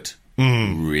really good.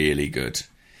 Really good.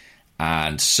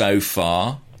 And so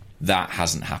far, that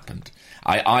hasn't happened.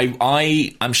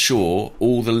 I'm sure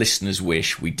all the listeners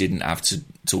wish we didn't have to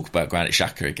talk about Granit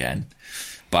Xhaka again.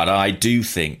 But I do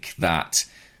think that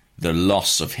the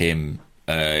loss of him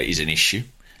is an issue.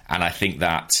 And I think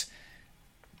that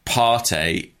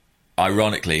Partey,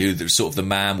 ironically, who's sort of the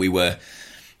man we were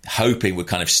hoping would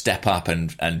kind of step up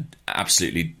and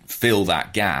absolutely fill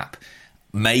that gap,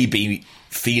 may be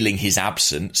feeling his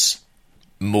absence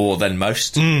more than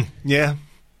most. Yeah.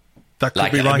 That could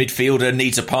like be right. A midfielder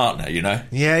needs a partner, you know?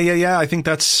 Yeah. I think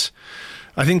that's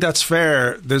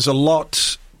fair. There's a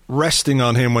lot resting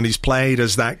on him when he's played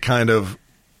as that kind of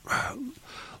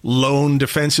lone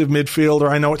defensive midfielder.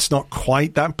 I know it's not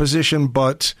quite that position,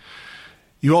 but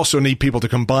you also need people to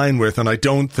combine with. And I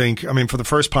don't think, for the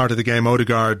first part of the game,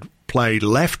 Odegaard played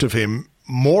left of him,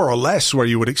 more or less where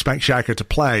you would expect Xhaka to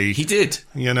play. He did.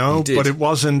 You know, he did. But it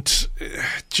wasn't,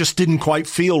 just didn't quite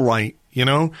feel right, you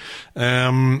know?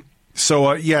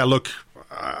 Look,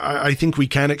 I think we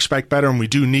can expect better, and we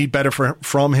do need better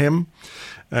from him.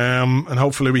 And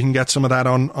hopefully we can get some of that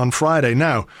on Friday.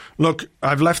 Now, look,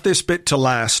 I've left this bit to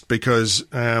last because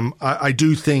I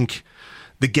do think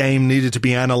the game needed to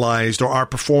be analysed, or our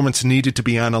performance needed to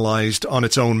be analysed on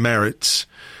its own merits,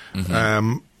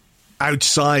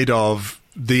 outside of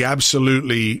the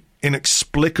absolutely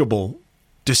inexplicable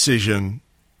decision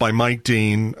by Mike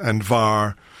Dean and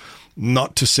VAR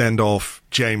not to send off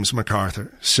James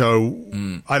McArthur.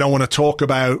 So I don't want to talk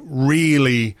about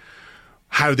really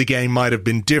how the game might have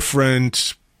been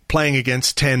different. Playing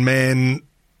against 10 men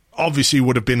obviously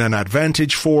would have been an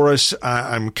advantage for us.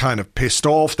 I'm kind of pissed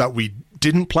off that we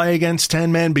didn't play against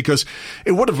 10 men, because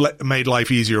it would have made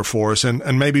life easier for us,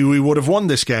 and maybe we would have won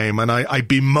this game. And I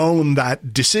bemoan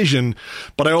that decision,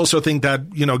 but I also think that,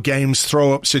 you know, games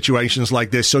throw up situations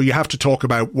like this, so you have to talk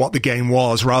about what the game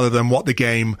was rather than what the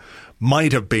game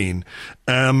might have been.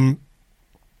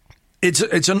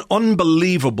 It's an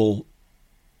unbelievable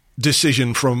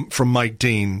decision from Mike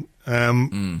Dean.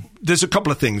 There's a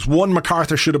couple of things. One,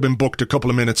 McArthur should have been booked a couple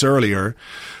of minutes earlier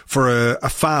for a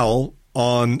foul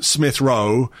on Smith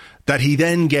Rowe that he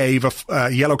then gave a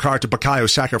yellow card to Bukayo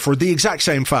Saka for the exact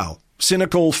same foul.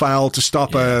 Cynical foul to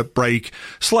stop a break,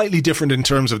 slightly different in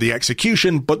terms of the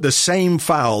execution, but the same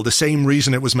foul, the same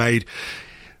reason it was made.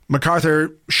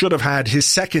 McArthur should have had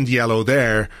his second yellow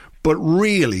there, but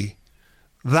really,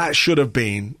 that should have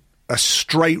been a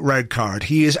straight red card.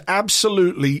 He is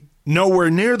absolutely nowhere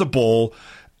near the ball,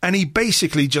 and he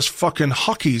basically just fucking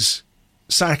hockeys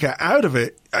Saka out of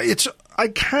it. I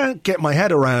can't get my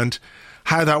head around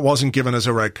how that wasn't given as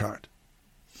a red card.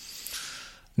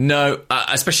 No,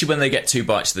 especially when they get 2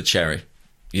 bites of the cherry.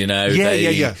 You know,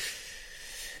 Yeah.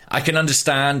 I can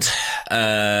understand.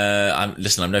 I'm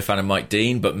no fan of Mike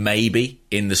Dean, but maybe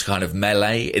in this kind of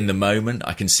melee in the moment,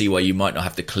 I can see why you might not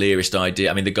have the clearest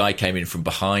idea. I mean, the guy came in from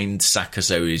behind Saka,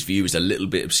 so his view was a little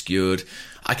bit obscured.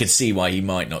 I can see why he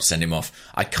might not send him off.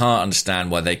 I can't understand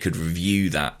why they could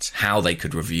review that, how they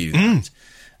could review that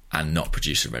and not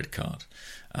produce a red card.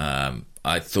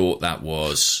 I thought that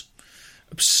was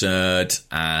absurd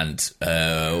and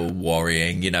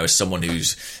worrying. You know, as someone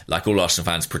who's, like all Arsenal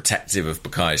fans, protective of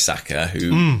Bukayo Saka,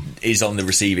 who is on the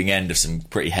receiving end of some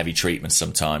pretty heavy treatment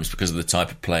sometimes because of the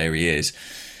type of player he is,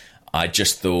 I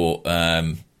just thought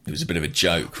it was a bit of a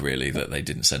joke, really, that they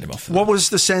didn't send him off. What was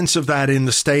the sense of that in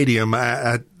the stadium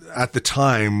at the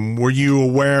time? Were you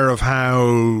aware of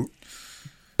how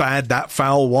bad that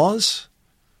foul was?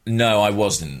 No, I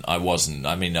wasn't.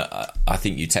 I mean, I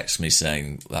think you texted me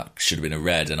saying that should have been a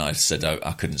red, and I said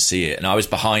I couldn't see it. And I was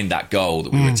behind that goal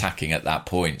that we were attacking at that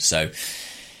point. So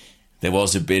there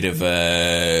was a bit of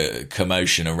a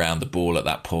commotion around the ball at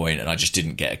that point, and I just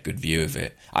didn't get a good view of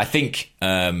it. I think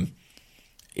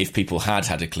if people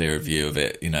had a clearer view of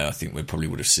it, I think we probably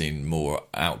would have seen more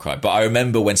outcry. But I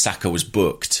remember when Saka was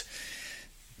booked,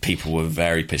 people were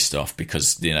very pissed off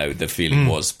because, the feeling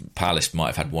was Palace might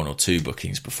have had 1 or 2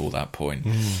 bookings before that point.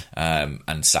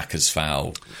 And Saka's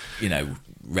foul,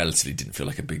 relatively didn't feel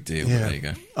like a big deal. Yeah. But there you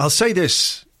go. I'll say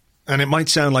this, and it might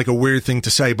sound like a weird thing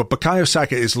to say, but Bukayo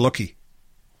Saka is lucky.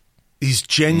 He's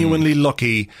genuinely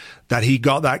lucky that he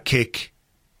got that kick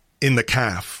in the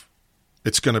calf.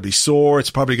 It's going to be sore.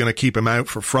 It's probably going to keep him out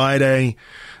for Friday.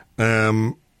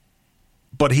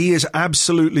 But he is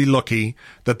absolutely lucky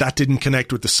that didn't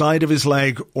connect with the side of his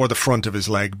leg or the front of his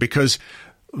leg, because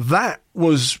that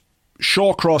was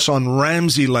Shawcross on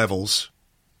Ramsey levels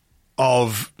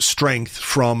of strength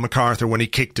from MacArthur when he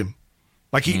kicked him.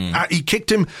 Like he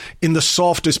kicked him in the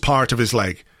softest part of his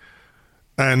leg.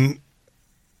 And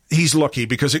he's lucky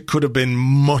because it could have been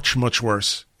much, much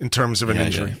worse in terms of an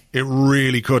injury. Yeah. It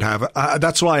really could have.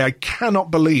 That's why I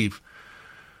cannot believe.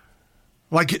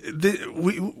 Like,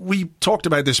 we talked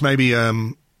about this maybe a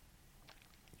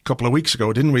couple of weeks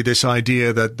ago, didn't we? This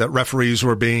idea that referees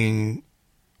were being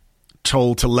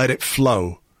told to let it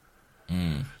flow.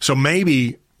 So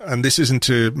maybe, and this isn't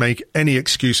to make any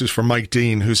excuses for Mike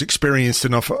Dean, who's experienced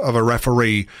enough of a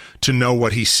referee to know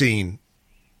what he's seen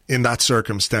in that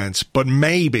circumstance, but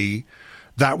maybe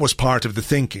that was part of the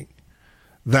thinking.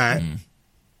 That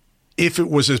if it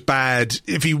was as bad,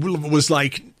 if he was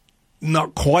like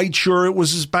not quite sure it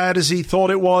was as bad as he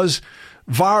thought it was,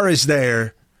 VAR is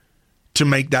there to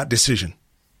make that decision,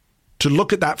 to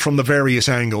look at that from the various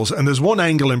angles. And there's one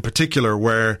angle in particular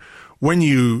where when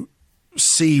you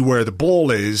see where the ball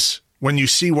is, when you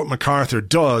see what MacArthur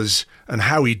does and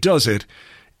how he does it,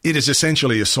 it is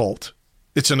essentially assault.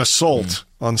 It's an assault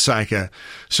on Saka.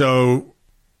 So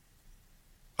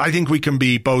I think we can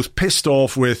be both pissed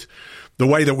off with the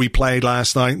way that we played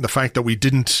last night and the fact that we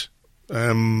didn't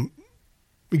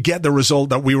get the result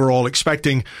that we were all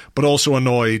expecting, but also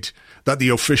annoyed that the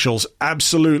officials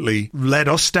absolutely let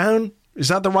us down. Is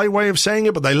that the right way of saying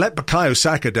it? But they let Bukayo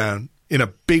Saka down in a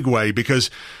big way, because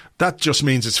that just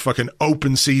means it's fucking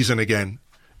open season again.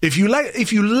 If you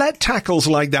let tackles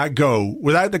like that go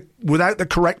without the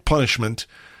correct punishment,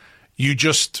 you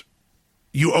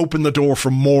open the door for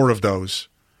more of those.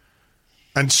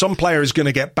 And some players are going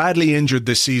to get badly injured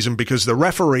this season because the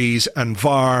referees and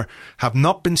VAR have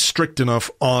not been strict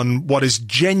enough on what is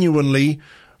genuinely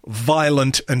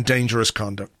violent and dangerous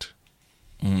conduct.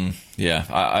 I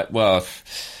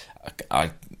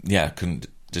couldn't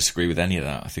disagree with any of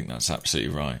that. I think that's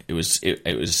absolutely right. It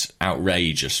was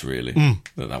outrageous, really,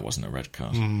 that wasn't a red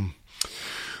card.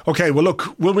 Okay, well,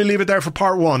 look, will we leave it there for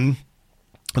part 1?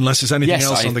 Unless there's anything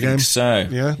else on the game? Yes, I think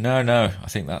so. Yeah? No, I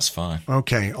think that's fine.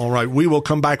 Okay, all right. We will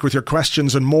come back with your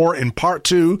questions and more in part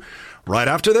 2 right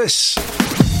after this.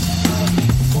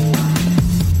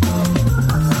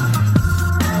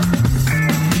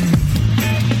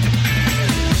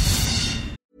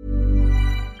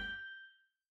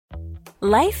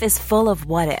 Life is full of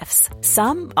what-ifs.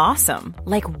 Some awesome,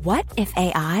 like what if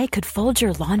AI could fold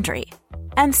your laundry?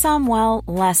 And some, well,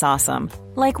 less awesome.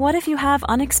 Like what if you have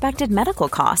unexpected medical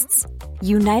costs?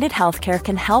 United Healthcare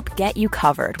can help get you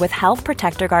covered with Health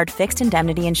Protector Guard fixed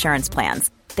indemnity insurance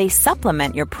plans. They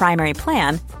supplement your primary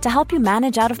plan to help you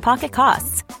manage out-of-pocket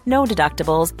costs. No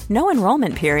deductibles, no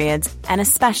enrollment periods, and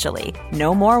especially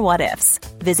no more what-ifs.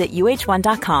 Visit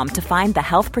uh1.com to find the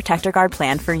Health Protector Guard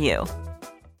plan for you.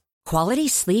 Quality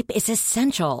sleep is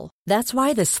essential. That's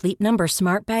why the Sleep Number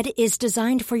Smart Bed is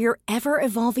designed for your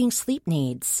ever-evolving sleep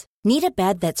needs. Need a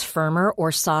bed that's firmer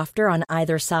or softer on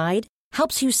either side?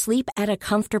 Helps you sleep at a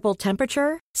comfortable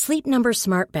temperature? Sleep Number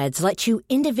Smart Beds let you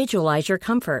individualize your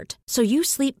comfort, so you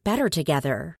sleep better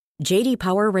together. J.D.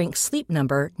 Power ranks Sleep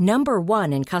Number number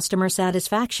 1 in customer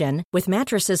satisfaction with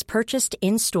mattresses purchased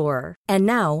in-store. And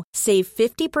now, save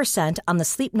 50% on the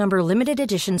Sleep Number Limited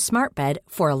Edition Smart Bed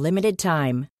for a limited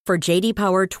time. For J.D.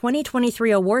 Power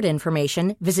 2023 award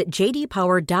information, visit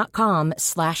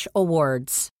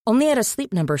jdpower.com/awards. Only at a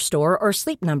Sleep Number store or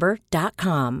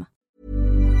sleepnumber.com.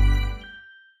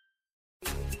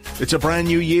 It's a brand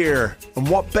new year, and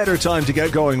what better time to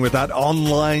get going with that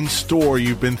online store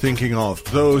you've been thinking of?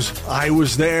 Those "I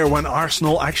was there when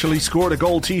Arsenal actually scored a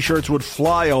goal" t-shirts would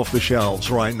fly off the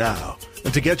shelves right now.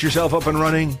 And to get yourself up and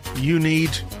running, you need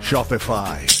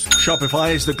Shopify.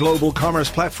 Shopify is the global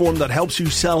commerce platform that helps you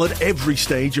sell at every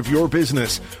stage of your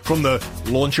business. From the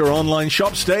launch your online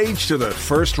shop stage to the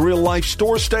first real-life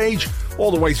store stage,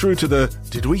 all the way through to the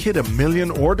 "did we hit 1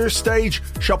 million orders" stage,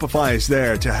 Shopify is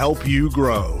there to help you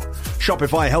grow.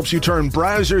 Shopify helps you turn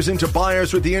browsers into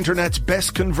buyers with the internet's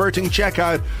best converting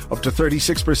checkout, up to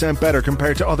 36% better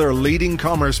compared to other leading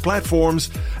commerce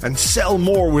platforms, and sell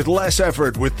more with less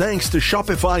effort with thanks to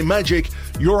Shopify Magic,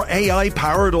 your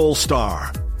AI-powered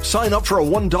all-star. Sign up for a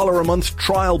 $1 a month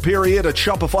trial period at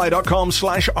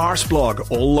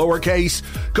shopify.com/arseblog, all lowercase.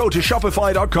 Go to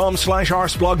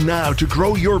shopify.com/arseblog now to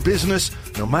grow your business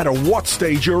no matter what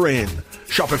stage you're in.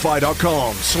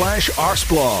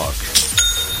 Shopify.com/arseblog.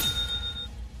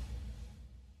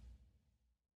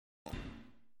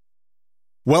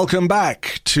 Welcome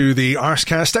back to the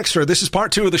Arsecast Extra. This is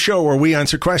part 2 of the show where we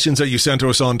answer questions that you sent to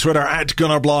us on Twitter at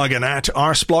GunnerBlog and at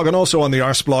Arseblog, and also on the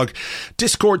Arseblog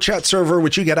Discord chat server,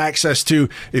 which you get access to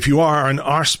if you are an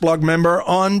Arseblog member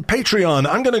on Patreon.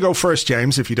 I'm going to go first,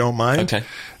 James, if you don't mind. Okay.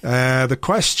 The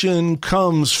question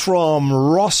comes from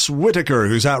Ross Whittaker,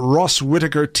 who's at Ross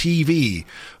Whittaker TV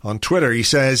on Twitter. He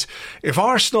says, if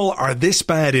Arsenal are this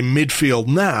bad in midfield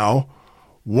now,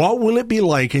 what will it be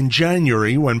like in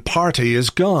January when Partey is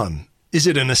gone? Is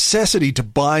it a necessity to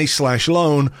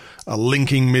buy/loan a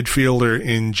linking midfielder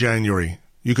in January?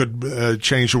 You could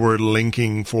change the word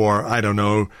linking for, I don't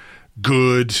know,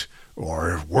 good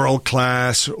or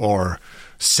world-class or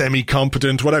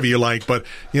semi-competent, whatever you like. But,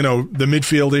 you know, the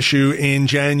midfield issue in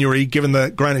January, given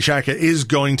that Granit Xhaka is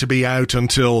going to be out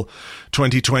until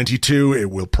 2022, it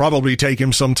will probably take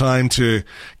him some time to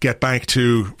get back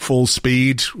to full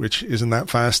speed, which isn't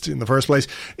that fast in the first place.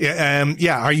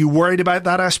 Are you worried about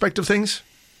that aspect of things?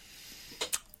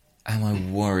 Am I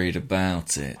worried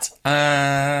about it?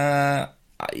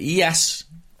 Yes,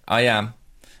 I am.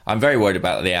 I'm very worried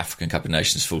about the African Cup of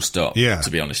Nations, full stop, to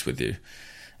be honest with you.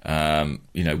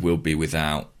 We'll be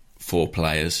without 4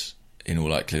 players in all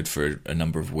likelihood for a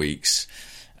number of weeks.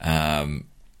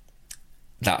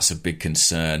 That's a big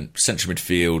concern. Central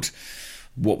midfield,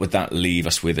 what would that leave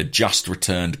us with? A just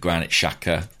returned Granit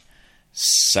Xhaka,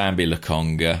 Sambi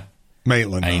Lokonga,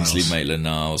 Ainsley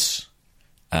Maitland-Niles,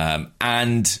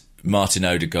 and Martin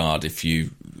Odegaard, if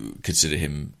you consider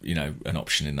him, an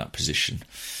option in that position.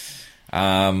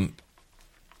 I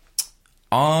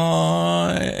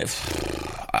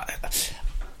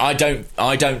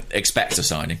don't expect a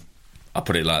signing. I'll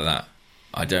put it like that.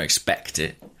 I don't expect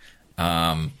it.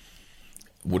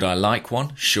 Would I like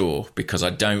one? Sure, because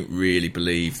I don't really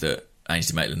believe that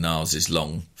Ainsley Maitland-Niles is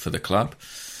long for the club.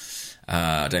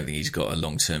 I don't think he's got a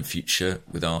long-term future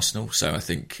with Arsenal. So I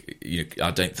think I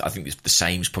think the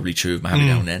same is probably true of Mohamed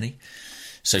El Neni.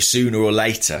 So sooner or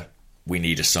later, we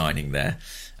need a signing there.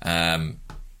 I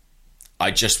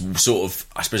just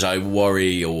I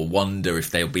worry or wonder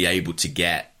if they'll be able to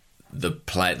get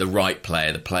the right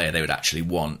player, the player they would actually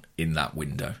want in that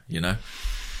window,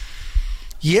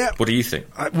 Yeah. What do you think?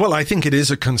 Well, I think it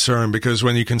is a concern because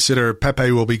when you consider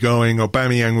Pepe will be going,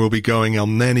 Aubameyang will be going, El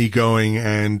Neni going,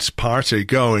 and Partey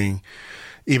going,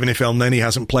 even if El Neni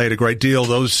hasn't played a great deal,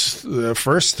 those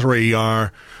first 3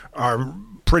 are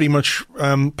pretty much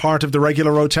part of the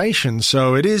regular rotation.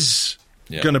 So it is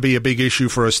going to be a big issue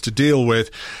for us to deal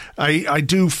with. I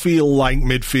do feel like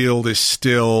midfield is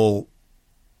still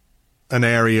an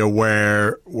area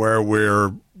where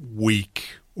we're weak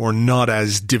or not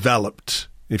as developed,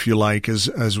 if you like,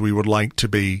 as we would like to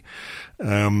be.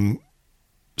 Sambi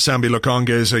Lokonga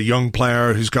is a young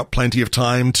player who's got plenty of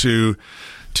time to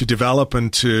develop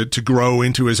and to grow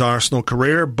into his Arsenal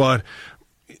career, but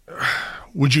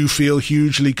would you feel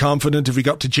hugely confident if we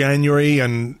got to January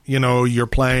and, you're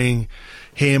playing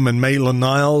him and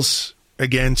Maitland-Niles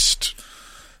against,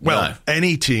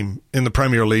 any team in the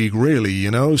Premier League,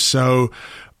 really, So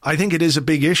I think it is a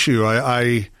big issue.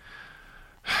 The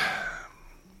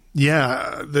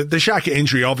Xhaka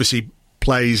injury obviously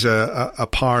plays a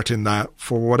part in that.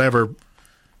 For whatever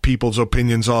people's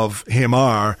opinions of him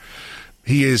are,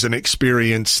 he is an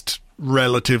experienced,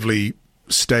 relatively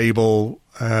stable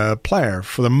player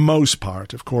for the most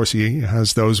part. Of course, he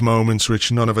has those moments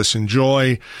which none of us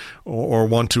enjoy or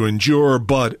want to endure,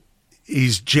 but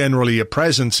he's generally a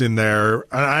presence in there.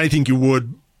 And I think you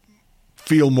would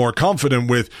feel more confident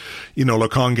with,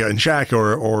 Lokonga and Xhaka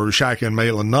or Xhaka and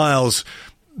Maitland-Niles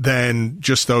than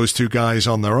just those 2 guys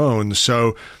on their own.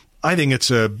 So I think it's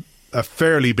a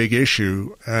fairly big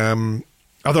issue. I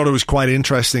thought it was quite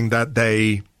interesting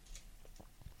that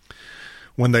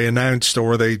when they announced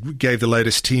or they gave the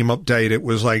latest team update, it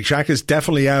was like Xhaka's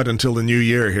definitely out until the new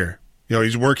year here.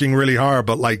 He's working really hard,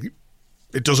 but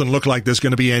it doesn't look like there's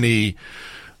going to be any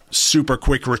super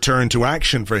quick return to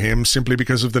action for him simply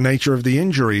because of the nature of the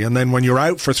injury. And then when you're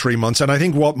out for 3 months, and I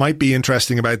think what might be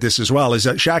interesting about this as well is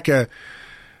that Xhaka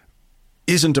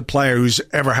isn't a player who's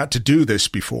ever had to do this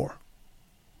before.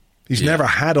 He's never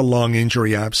had a long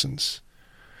injury absence.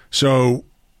 So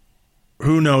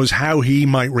who knows how he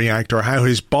might react or how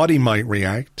his body might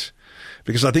react,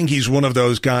 because I think he's one of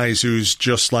those guys who's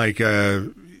just like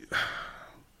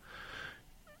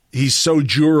he's so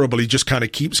durable, he just kind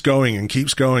of keeps going and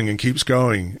keeps going and keeps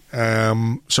going.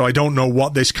 So I don't know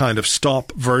what this kind of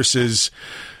stop versus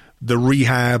the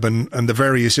rehab and the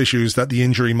various issues that the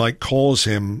injury might cause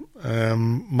him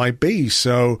might be.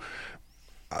 So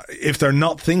if they're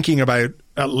not thinking about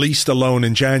at least a loan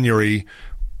in January,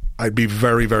 I'd be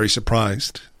very, very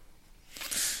surprised.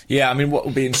 Yeah, I mean, what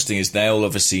will be interesting is they'll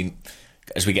obviously,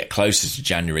 as we get closer to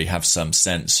January, have some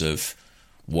sense of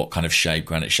what kind of shape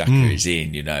Granit Xhaka is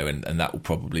in, you know, and that will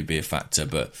probably be a factor.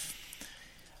 But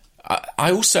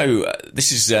I also,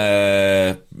 this is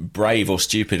brave or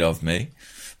stupid of me,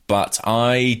 but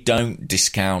I don't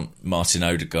discount Martin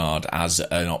Odegaard as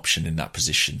an option in that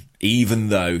position. Even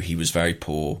though he was very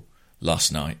poor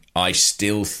last night, I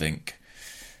still think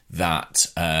that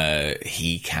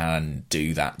he can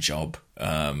do that job.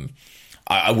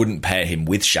 I wouldn't pair him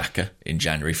with Xhaka in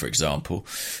January, for example,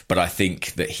 but I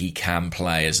think that he can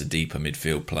play as a deeper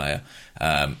midfield player.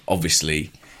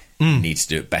 Obviously, he needs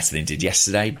to do it better than he did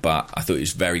yesterday, but I thought he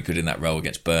was very good in that role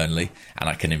against Burnley, and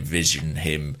I can envision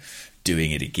him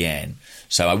doing it again.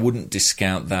 So I wouldn't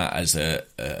discount that as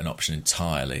an option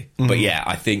entirely. But yeah,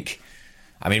 I think,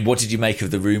 I mean, what did you make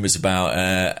of the rumours about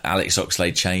Alex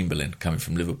Oxlade-Chamberlain coming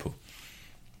from Liverpool?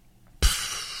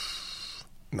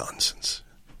 Nonsense.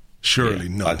 Surely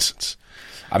nonsense.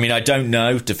 I mean, I don't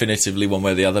know definitively one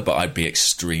way or the other, but I'd be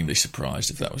extremely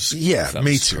surprised if that was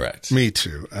correct. Me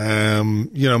too.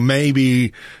 You know,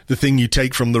 maybe the thing you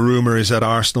take from the rumour is that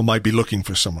Arsenal might be looking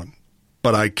for someone,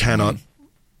 but I cannot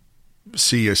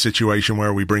see a situation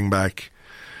where we bring back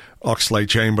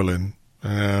Oxlade-Chamberlain.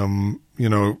 You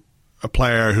know, a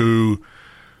player who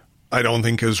I don't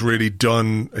think has really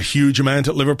done a huge amount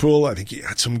at Liverpool. I think he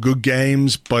had some good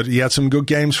games, but he had some good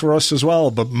games for us as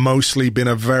well, but mostly been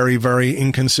a very, very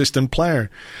inconsistent player.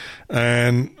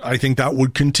 And I think that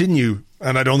would continue,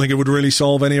 and I don't think it would really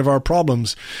solve any of our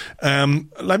problems.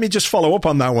 Let me just follow up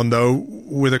on that one, though,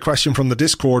 with a question from the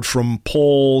Discord from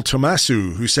Paul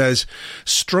Tomasu, who says,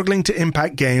 struggling to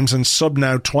impact games and sub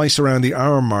now twice around the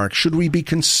hour mark. Should we be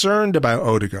concerned about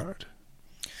Odegaard?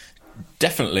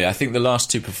 Definitely. I think the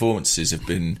last two performances have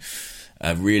been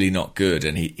really not good,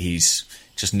 and he's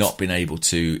just not been able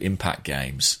to impact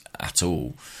games at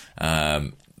all.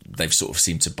 They've sort of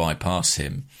seemed to bypass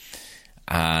him,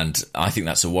 and I think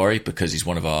that's a worry because he's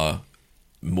one of our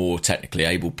more technically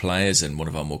able players and one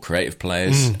of our more creative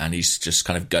players, and he's just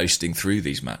kind of ghosting through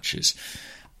these matches.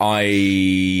 I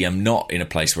am not in a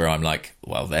place where I'm like,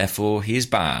 well, therefore he is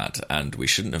bad and we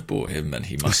shouldn't have bought him and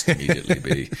he must immediately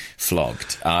be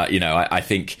flogged. You know, I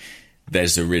think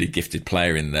there's a really gifted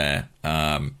player in there,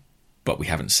 but we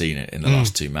haven't seen it in the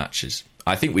last two matches.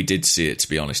 I think we did see it, to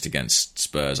be honest, against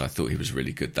Spurs. I thought he was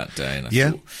really good that day. And I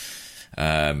thought,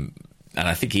 and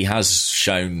I think he has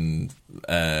shown...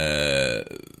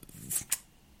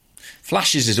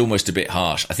 flashes is almost a bit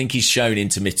harsh. I think he's shown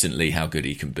intermittently how good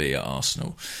he can be at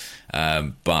Arsenal.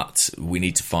 But we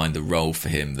need to find the role for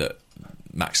him that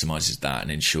maximises that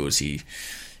and ensures he,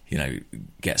 you know,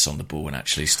 gets on the ball and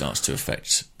actually starts to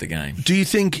affect the game. Do you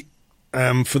think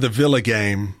for the Villa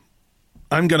game,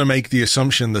 I'm going to make the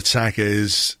assumption that Saka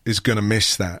is going to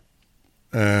miss that?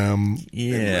 I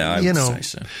would say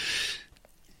so.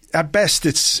 At best,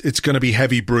 it's going to be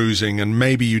heavy bruising, and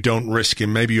maybe you don't risk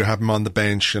him. Maybe you have him on the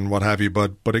bench and what have you,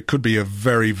 but it could be a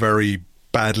very, very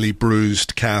badly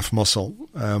bruised calf muscle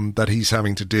that he's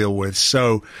having to deal with.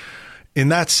 So, in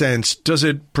that sense, does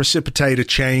it precipitate a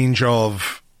change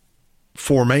of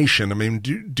formation? I mean,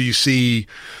 do you see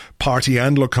Partey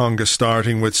and Lokonga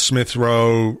starting with Smith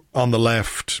Rowe on the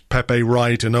left, Pepe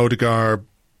right, and Odegaard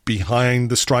behind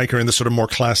the striker in the sort of more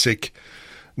classic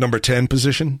number 10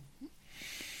 position?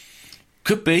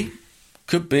 Could be.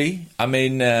 I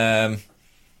mean, I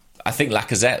think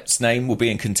Lacazette's name will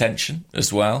be in contention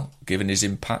as well, given his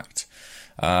impact.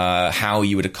 How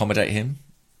you would accommodate him,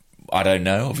 I don't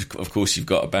know. Of course, you've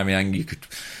got Aubameyang. You could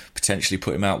potentially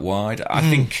put him out wide. I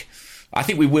think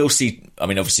we will see. I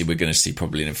mean, obviously, we're going to see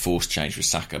probably an enforced change with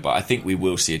Saka, but I think we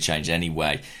will see a change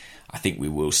anyway. I think we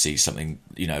will see something,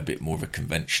 you know, a bit more of a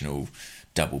conventional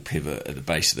double pivot at the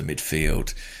base of the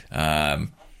midfield.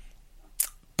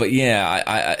 But yeah,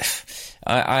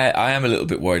 I am a little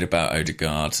bit worried about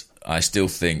Odegaard. I still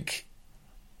think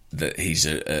that he's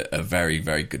a very,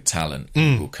 very good talent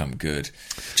and will come good.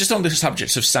 Just on the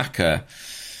subject of Saka,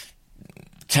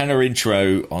 Tenor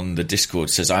Intro on the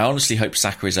Discord says, I honestly hope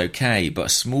Saka is okay, but a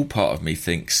small part of me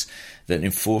thinks that an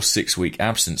enforced 6-week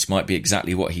absence might be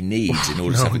exactly what he needs in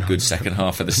order to have a good second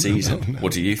half of the season.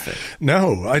 What do you think?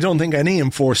 No, I don't think any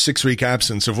enforced 6-week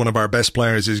absence of one of our best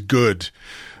players is good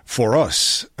for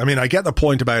us. I mean, I get the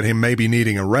point about him maybe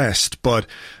needing a rest, but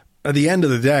at the end of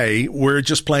the day, we're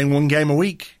just playing one game a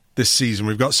week this season.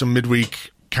 We've got some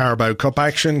midweek Carabao Cup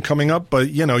action coming up, but,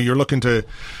 you know, you're looking to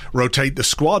rotate the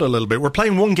squad a little bit. We're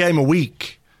playing one game a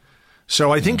week.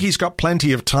 So I think he's got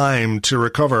plenty of time to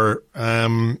recover.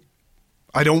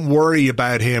 I don't worry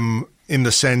about him in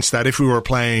the sense that if we were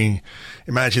playing,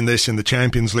 imagine this in the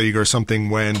Champions League or something,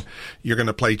 when you're going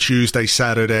to play Tuesday,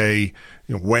 Saturday,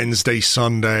 Wednesday,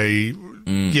 Sunday,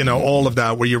 all of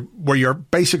that, where you're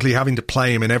basically having to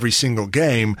play him in every single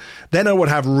game, then I would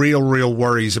have real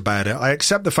worries about it. I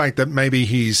accept the fact that maybe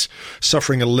he's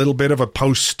suffering a little bit of a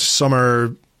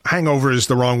post-summer hangover is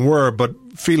the wrong word, but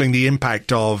feeling the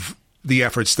impact of the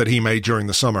efforts that he made during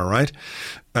the summer, right?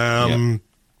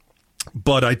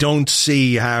 But I don't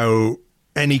see how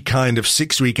any kind of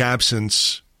 6-week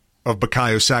absence of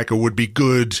Bukayo Saka would be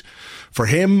good for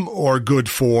him or good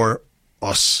for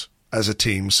us as a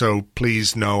team. So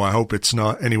please, no, I hope it's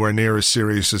not anywhere near as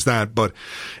serious as that. But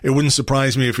it wouldn't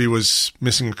surprise me if he was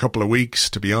missing a couple of weeks,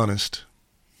 to be honest.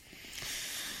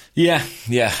 Yeah.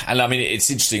 And I mean,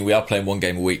 it's interesting. We are playing one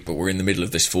game a week, but we're in the middle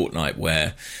of this fortnight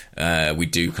where we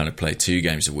do kind of play 2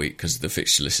 games a week because the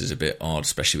fixture list is a bit odd,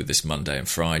 especially with this Monday and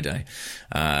Friday.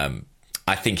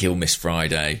 I think he'll miss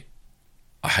Friday.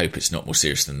 I hope it's not more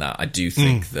serious than that. I do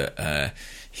think that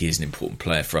he is an important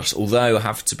player for us. Although I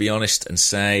have to be honest and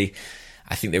say,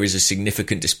 I think there is a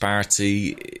significant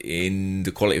disparity in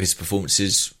the quality of his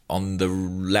performances on the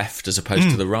left as opposed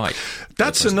to the right.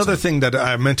 That's another thing that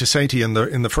I meant to say to you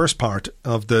in the first part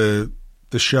of the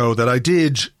show that I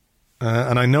did,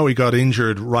 and I know he got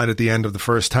injured right at the end of the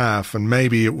first half, and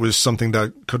maybe it was something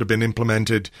that could have been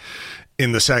implemented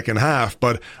in the second half,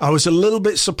 but I was a little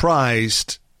bit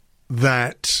surprised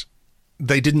that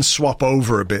they didn't swap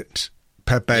over a bit,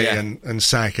 Pepe and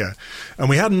Saka. And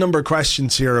we had a number of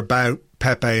questions here about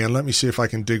Pepe, and let me see if I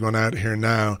can dig one out here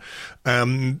now.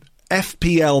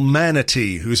 FPL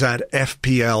Manatee, who's at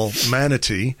FPL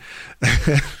Manatee,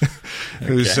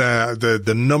 who's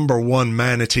the number one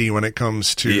manatee when it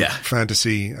comes to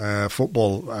fantasy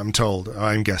football,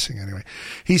 I'm guessing anyway.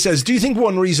 He says, do you think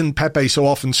one reason Pepe so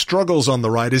often struggles on the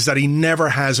right is that he never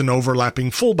has an overlapping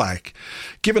fullback?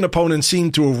 Given opponents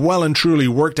seem to have well and truly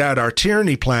worked out our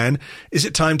Tierney plan, is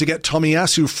it time to get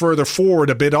Tomiyasu further forward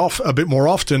a bit more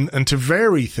often and to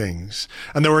vary things?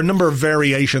 And there were a number of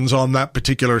variations on that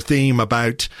particular theme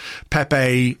about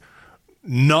Pepe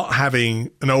not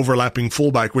having an overlapping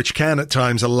fullback, which can at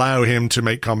times allow him to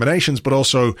make combinations, but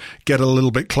also get a little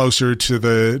bit closer to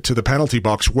the penalty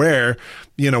box, where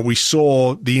we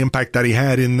saw the impact that he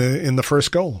had in the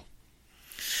first goal.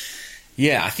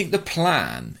 Yeah, I think the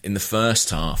plan in the first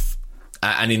half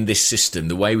and in this system,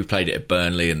 the way we played it at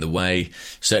Burnley and the way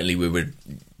certainly we were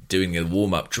doing the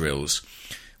warm-up drills,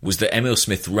 was that Emile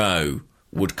Smith-Rowe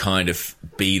would kind of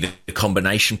be the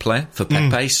combination player for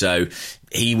Pepe. So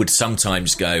he would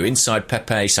sometimes go inside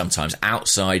Pepe, sometimes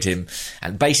outside him,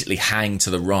 and basically hang to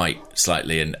the right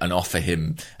slightly and offer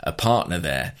him a partner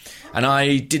there. And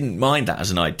I didn't mind that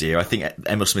as an idea. I think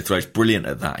Emile Smith-Rowe's brilliant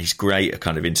at that. He's great at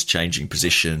kind of interchanging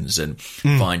positions and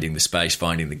finding the space,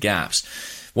 finding the gaps.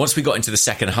 Once we got into the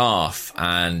second half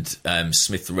and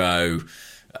Smith-Rowe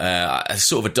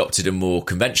sort of adopted a more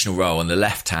conventional role on the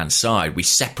left-hand side, we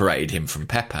separated him from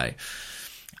Pepe.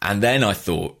 And then I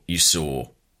thought you saw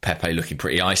Pepe looking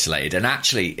pretty isolated. And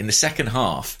actually, in the second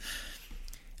half,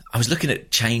 I was looking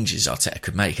at changes Arteta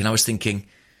could make, and I was thinking,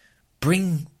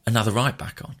 bring another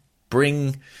right-back on.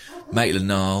 Bring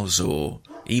Maitland-Niles or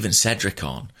even Cedric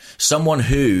on. Someone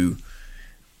who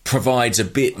provides a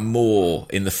bit more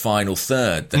in the final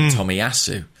third than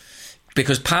Tomiyasu.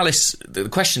 Because Palace, the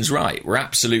question's right. We're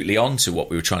absolutely on to what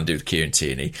we were trying to do with Kieran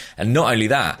Tierney. And not only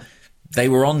that, they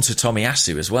were on to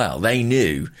Tomiyasu as well. They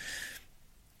knew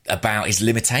about his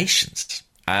limitations.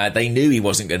 They knew he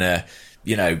wasn't going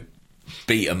to,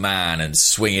 beat a man and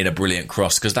swing in a brilliant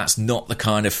cross, because that's not the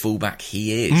kind of fullback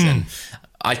he is. And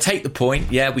I take the point.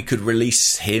 Yeah, we could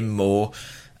release him more.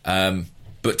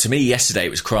 But to me, yesterday, it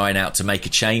was crying out to make a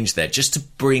change there, just to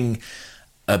bring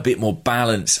a bit more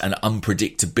balance and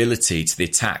unpredictability to the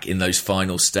attack in those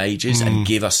final stages and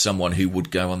give us someone who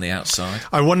would go on the outside.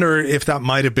 I wonder if that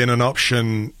might have been an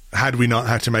option had we not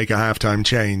had to make a halftime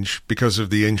change because of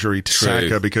the injury to True.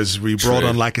 Saka, because we brought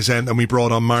on Lacazette and we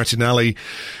brought on Martinelli,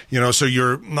 so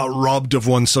you're not robbed of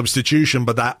one substitution,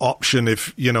 but that option,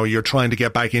 if, you're trying to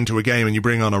get back into a game and you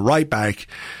bring on a right back,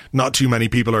 not too many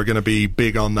people are going to be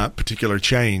big on that particular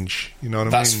change. You know what I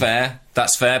mean? That's fair.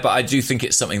 That's fair, but I do think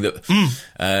it's something that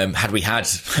had we had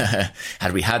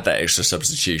that extra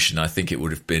substitution, I think it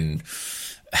would have been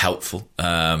helpful.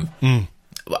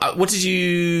 What did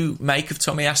you make of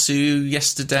Tomiyasu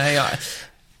yesterday?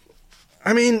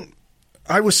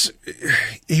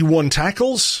 He won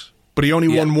tackles, but he only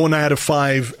won 1 out of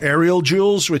 5 aerial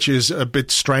duels, which is a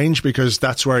bit strange because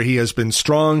that's where he has been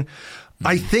strong.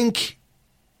 I think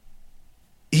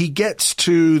he gets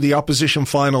to the opposition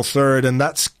final third, and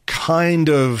that's kind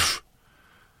of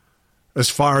as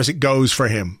far as it goes for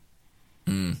him.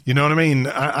 You know what I mean? And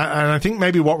I think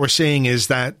maybe what we're seeing is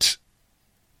that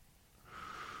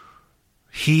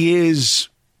he is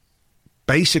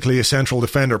basically a central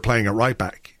defender playing at right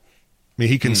back. I mean,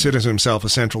 he considers himself a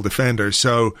central defender.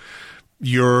 So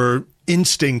your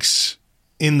instincts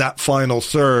in that final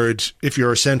third, if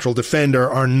you're a central defender,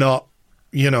 are not,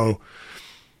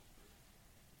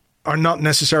 are not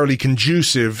necessarily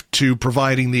conducive to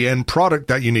providing the end product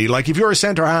that you need. Like if you're a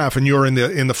centre half and you're in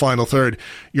the final third,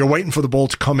 you're waiting for the ball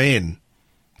to come in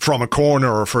from a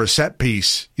corner or for a set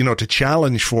piece, to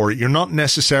challenge for it. You're not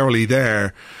necessarily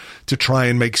there to try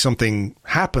and make something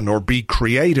happen or be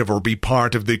creative or be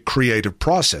part of the creative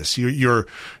process. You're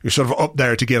sort of up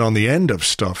there to get on the end of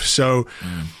stuff. So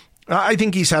I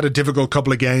think he's had a difficult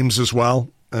couple of games as well.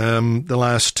 The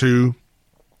last 2,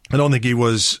 I don't think he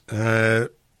was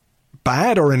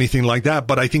bad or anything like that,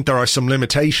 but I think there are some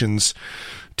limitations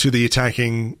to the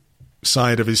attacking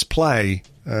side of his play.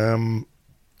 And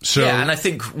I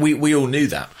think we all knew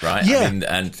that, right? Yeah.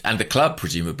 And the club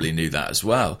presumably knew that as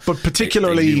well. But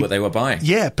particularly, they knew what they were buying.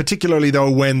 Yeah, particularly though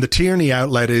when the Tierney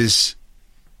outlet is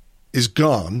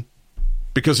gone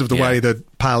because of the way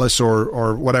that Palace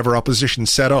or whatever opposition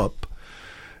set up.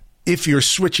 If you're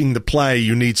switching the play,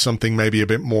 you need something maybe a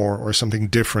bit more or something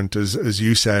different, as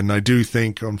you said. And I do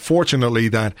think, unfortunately,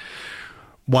 that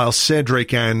while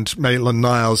Cedric and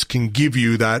Maitland-Niles can give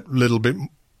you that little bit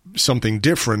something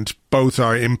different, both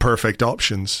are imperfect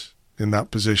options in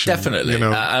that position. Definitely.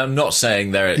 I'm not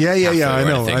saying they're I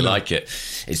know. like it.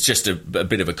 It's just a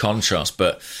bit of a contrast.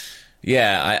 But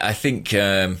I think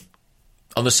on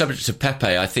the subject of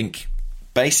Pepe, I think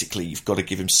basically you've got to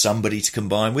give him somebody to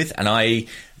combine with, and I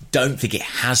don't think it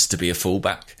has to be a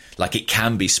fullback. Like it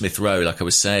can be Smith Rowe, like I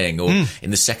was saying, or in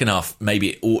the second half, maybe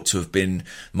it ought to have been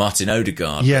Martin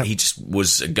Odegaard. Yeah. But he just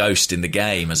was a ghost in the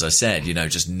game, as I said,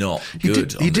 just not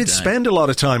good. He did spend a lot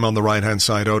of time on the right-hand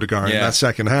side, Odegaard, in that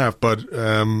second half, but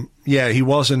he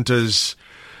wasn't as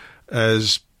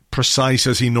precise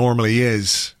as he normally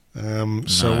is.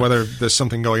 So whether there's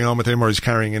something going on with him or he's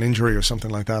carrying an injury or something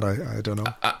like that, I don't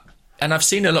know. And I've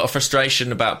seen a lot of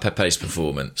frustration about Pepe's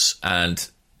performance, and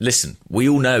listen, we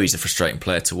all know he's a frustrating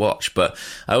player to watch, but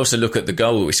I also look at the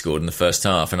goal that we scored in the first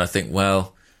half and I think,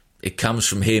 well, it comes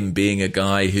from him being a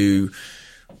guy who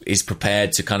is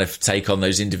prepared to kind of take on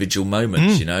those individual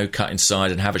moments, cut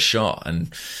inside and have a shot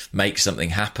and make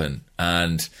something happen.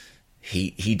 And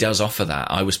he does offer that.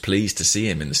 I was pleased to see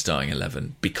him in the starting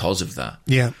 11 because of that.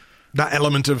 Yeah. That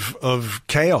element of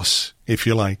chaos, if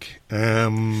you like.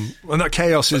 Well, not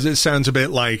chaos, it sounds a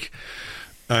bit like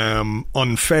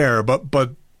unfair, but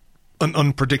an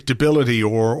unpredictability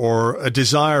or a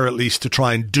desire at least to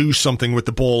try and do something with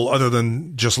the ball other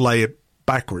than just lay it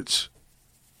backwards.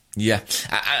 Yeah.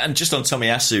 And just on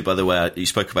Tomiyasu, by the way, you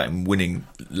spoke about him winning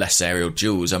less aerial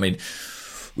duels. I mean,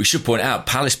 we should point out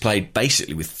Palace played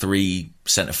basically with 3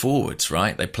 centre forwards,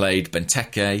 right? They played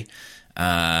Benteke,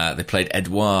 they played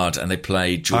Edouard, and they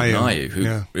played Jordan Ayew,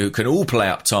 who can all play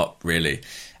up top, really.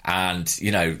 And,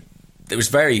 it was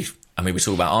very... I mean, we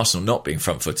talk about Arsenal not being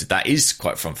front-footed. That is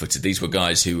quite front-footed. These were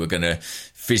guys who were going to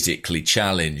physically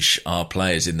challenge our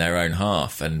players in their own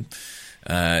half, and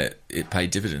it paid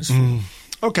dividends for them.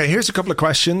 Okay, here's a couple of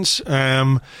questions.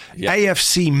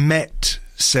 AFC Met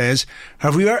says,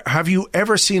 have you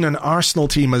ever seen an Arsenal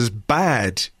team as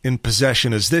bad in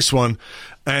possession as this one?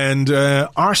 And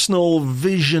Arsenal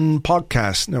Vision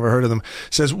Podcast, never heard of them,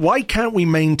 says, why can't we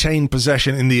maintain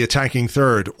possession in the attacking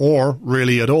third, or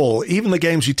really at all? Even the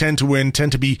games we tend to win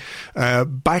tend to be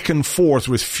back and forth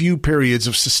with few periods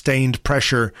of sustained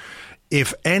pressure,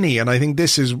 if any. And I think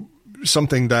this is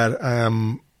something that,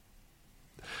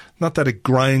 not that it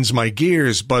grinds my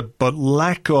gears, but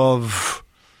lack of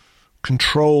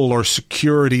control or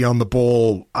security on the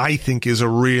ball, I think, is a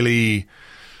really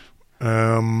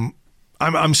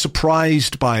I'm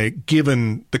surprised by it,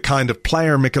 given the kind of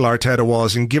player Mikel Arteta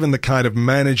was, and given the kind of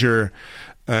manager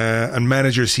and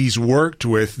managers he's worked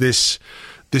with. This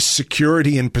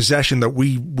security in possession that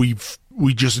we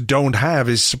just don't have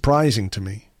is surprising to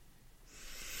me.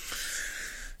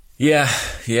 Yeah,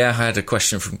 I had a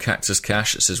question from Cactus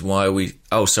Cash that says, why are we...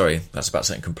 Oh, sorry, that's about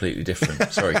something completely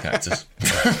different. Sorry, Cactus.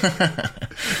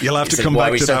 You'll have to come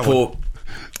back to that one.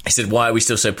 He said, why are we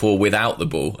still so poor without the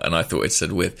ball? And I thought it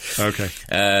said with. Okay.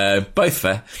 Both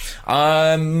fair.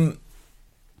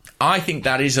 I think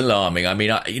that is alarming. I mean,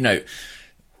 I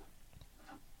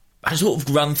sort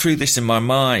of run through this in my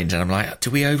mind and I'm like,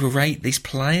 do we overrate these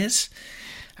players?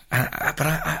 But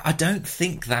I don't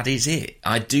think that is it.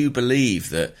 I do believe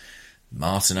that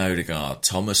Martin Odegaard,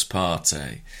 Thomas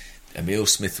Partey, Emile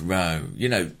Smith-Rowe,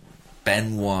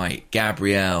 Ben White,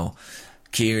 Gabriel,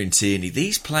 Kieran Tierney,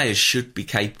 these players should be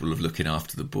capable of looking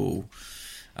after the ball.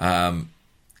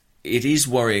 It is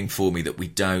worrying for me that we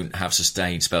don't have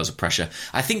sustained spells of pressure.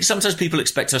 I think sometimes people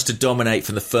expect us to dominate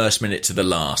from the first minute to the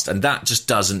last, and that just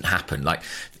doesn't happen. Like,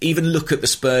 even look at the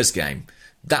Spurs game.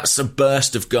 That's a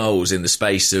burst of goals in the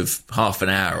space of half an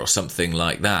hour or something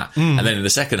like that. And then in the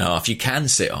second half, you can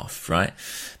sit off, right?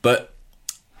 But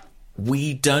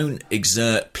we don't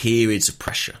exert periods of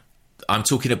pressure. I'm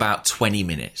talking about 20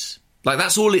 minutes. Like,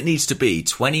 that's all it needs to be.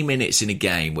 20 minutes in a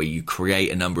game where you create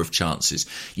a number of chances.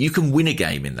 You can win a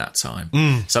game in that time.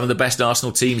 Some of the best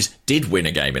Arsenal teams did win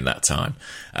a game in that time.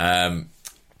 And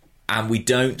we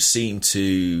don't seem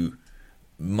to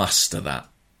muster that.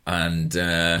 And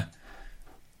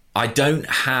I don't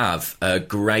have a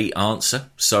great answer,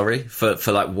 sorry, for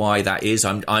like why that is.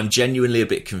 I'm genuinely a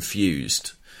bit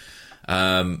confused.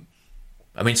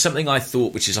 I mean, something I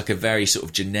thought, which is like a very sort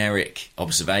of generic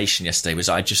observation yesterday, was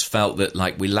I just felt that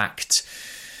like we lacked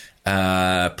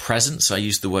presence. I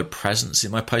used the word presence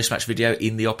in my post-match video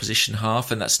in the opposition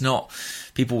half, and that's not...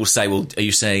 People will say, well, are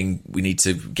you saying we need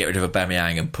to get rid of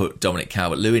Aubameyang and put Dominic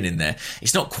Calvert-Lewin in there?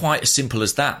 It's not quite as simple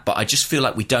as that, but I just feel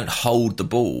like we don't hold the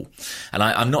ball. And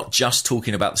I'm not just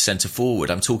talking about the centre-forward.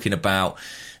 I'm talking about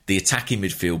the attacking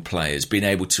midfield players being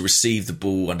able to receive the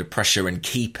ball under pressure and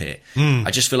keep it. I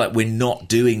just feel like we're not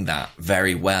doing that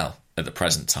very well at the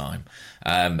present time.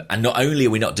 And not only are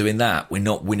we not doing that, we're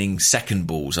not winning second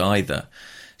balls either.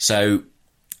 So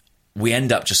we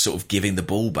end up just sort of giving the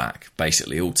ball back,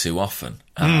 basically, all too often.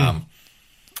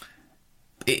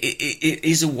 It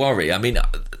is a worry. I mean,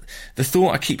 the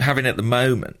thought I keep having at the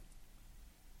moment,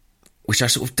 which I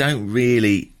sort of don't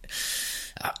really...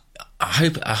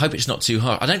 I hope it's not too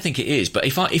hard. I don't think it is. But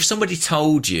if somebody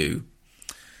told you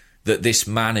that this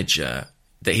manager,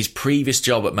 that his previous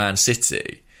job at Man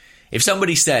City, if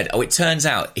somebody said, oh, it turns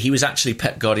out he was actually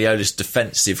Pep Guardiola's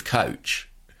defensive coach,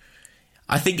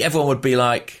 I think everyone would be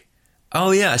like,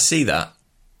 oh, yeah, I see that.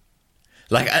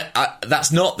 Like,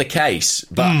 that's not the case.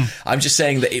 But I'm just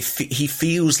saying that he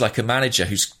feels like a manager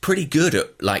who's pretty good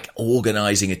at, like,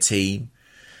 organising a team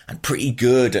and pretty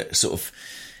good at sort of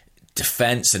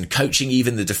defence and coaching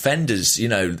even the defenders,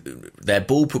 their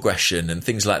ball progression and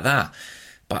things like that.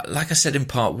 But like I said in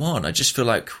part one, I just feel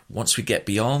like once we get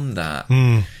beyond that,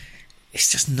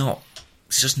 it's just not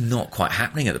quite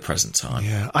happening at the present time.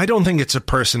 Yeah, I don't think it's a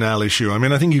personnel issue. I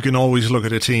mean, I think you can always look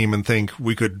at a team and think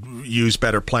we could use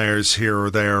better players here or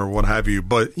there or what have you.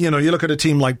 But, you look at a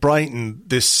team like Brighton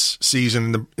this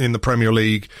season in the Premier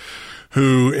League,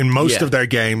 who in most of their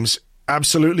games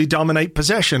absolutely dominate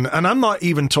possession. And I'm not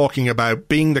even talking about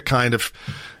being the kind of,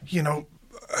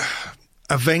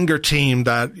 a Wenger team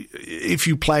that if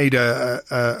you played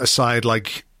a side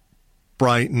like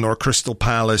Brighton or Crystal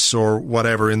Palace or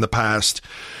whatever in the past,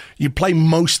 you play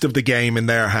most of the game in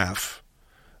their half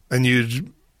and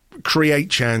you'd create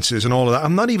chances and all of that.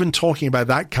 I'm not even talking about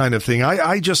that kind of thing.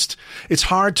 I just, it's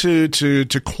hard to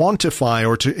quantify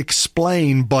or to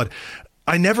explain, but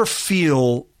I never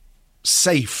feel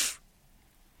safe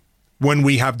when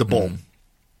we have the ball.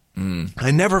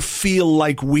 I never feel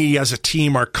like we as a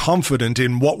team are confident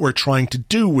in what we're trying to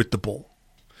do with the ball.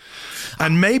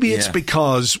 And maybe it's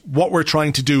because what we're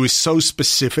trying to do is so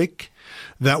specific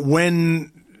that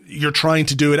when you're trying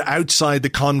to do it outside the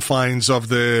confines of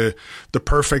the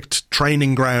perfect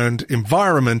training ground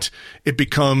environment, it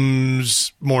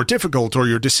becomes more difficult, or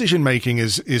your decision making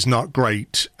is not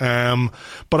great.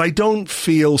 But I don't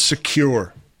feel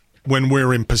secure when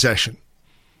we're in possession,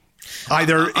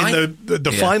 either in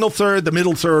the final third, the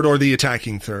middle third, or the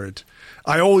attacking third.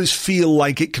 I always feel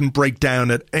like it can break down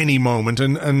at any moment,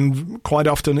 and quite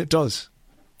often it does.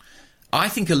 I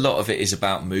think a lot of it is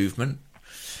about movement.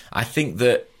 I think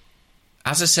that,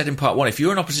 as I said in part one, if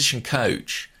you're an opposition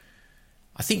coach,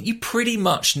 I think you pretty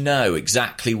much know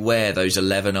exactly where those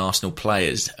 11 Arsenal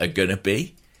players are going to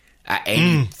be at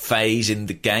any phase in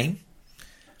the game.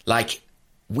 Like,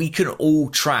 we can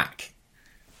all track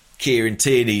Kieran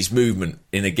Tierney's movement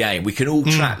in a game. We can all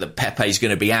track that Pepe's going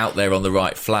to be out there on the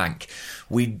right flank.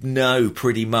 We know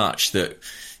pretty much that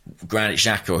Granit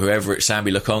Xhaka or whoever at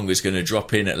Sambi Lokonga is going to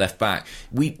drop in at left back.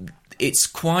 It's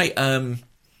quite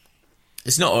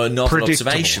it's not a novel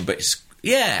observation, but it's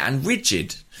and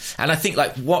rigid. And I think,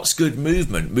 like, what's good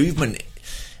movement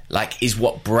like is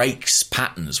what breaks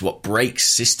patterns, what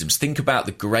breaks systems. Think about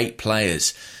the great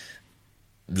players,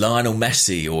 Lionel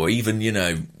Messi, or even, you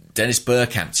know, Dennis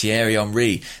Bergkamp, Thierry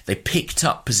Henry. They picked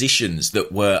up positions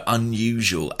that were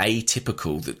unusual,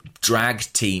 atypical, that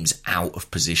dragged teams out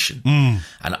of position.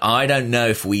 And I don't know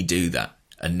if we do that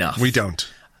enough. We don't.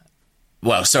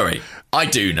 Well, sorry, I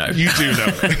do know. You do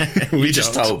know. You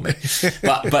just told me.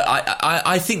 But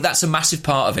I think that's a massive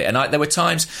part of it. And there were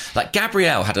times, like,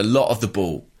 Gabriel had a lot of the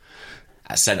ball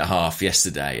at centre-half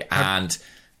yesterday. And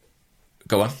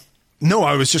go on. No,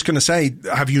 I was just going to say,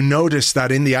 have you noticed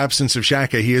that in the absence of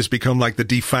Xhaka, he has become like the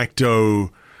de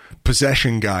facto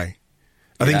possession guy?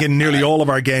 I think in nearly all of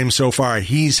our games so far,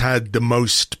 he's had the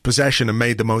most possession and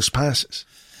made the most passes.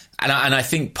 And I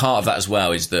think part of that as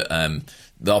well is that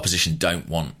the opposition don't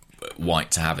want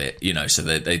White to have it, you know, so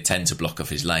they tend to block off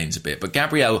his lanes a bit. But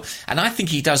Gabriel, and I think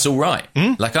he does all right.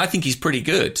 Like, I think he's pretty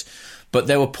good. But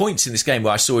there were points in this game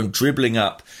where I saw him dribbling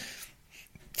up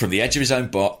from the edge of his own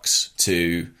box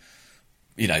to,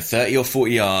 you know, 30 or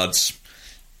 40 yards,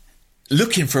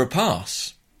 looking for a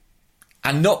pass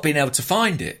and not being able to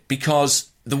find it,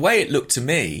 because the way it looked to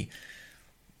me,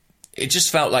 it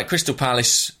just felt like Crystal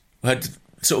Palace had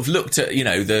sort of looked at, you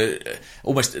know,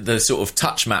 almost the sort of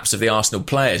touch maps of the Arsenal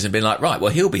players and been like, right,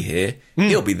 well, he'll be here,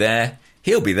 he'll be there,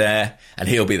 he'll be there, and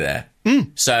he'll be there.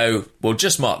 So we'll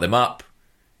just mark them up.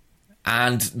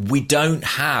 And we don't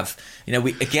have, you know,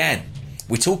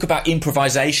 we talk about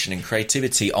improvisation and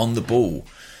creativity on the ball.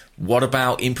 What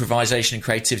about improvisation and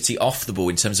creativity off the ball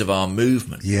in terms of our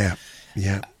movement? Yeah.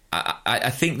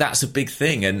 I think that's a big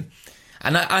thing. And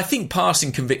I think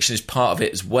passing conviction is part of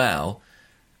it as well.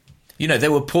 You know,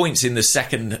 there were points in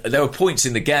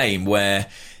the game where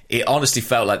it honestly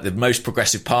felt like the most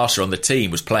progressive passer on the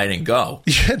team was playing in goal.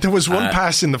 Yeah, there was one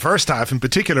pass in the first half in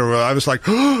particular where I was like,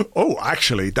 oh,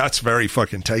 actually, that's very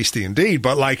fucking tasty indeed.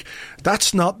 But, like,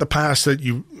 that's not the pass that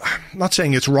I'm not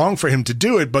saying it's wrong for him to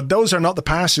do it, but those are not the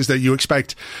passes that you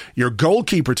expect your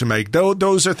goalkeeper to make.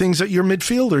 Those are things that your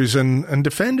midfielders and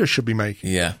defenders should be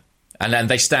making. Yeah. And then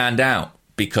they stand out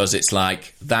because it's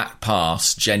like that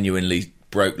pass genuinely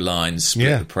broke lines,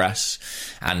 split the press.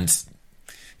 And,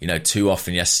 you know, too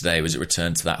often yesterday was it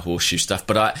returned to that horseshoe stuff.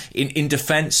 But in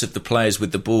defence of the players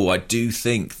with the ball, I do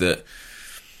think that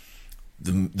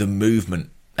the movement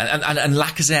and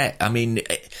Lacazette, I mean,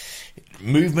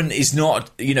 movement is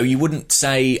not, you know, you wouldn't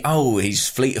say, oh, he's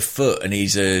fleet of foot and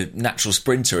he's a natural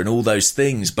sprinter and all those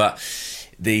things. But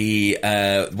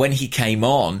when he came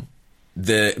on,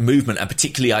 the movement, and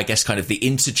particularly, I guess, kind of the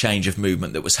interchange of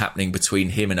movement that was happening between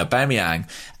him and Aubameyang,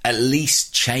 at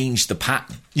least changed the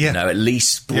pattern. Yeah. You know, at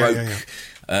least broke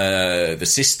the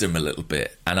system a little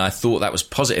bit. And I thought that was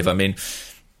positive. I mean,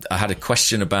 I had a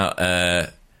question about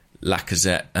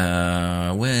Lacazette.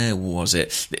 Where was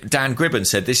it? Dan Gribben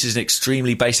said, this is an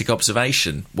extremely basic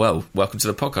observation. Well, welcome to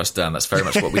the podcast, Dan. That's very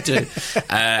much what we do.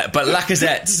 But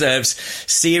Lacazette deserves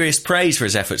serious praise for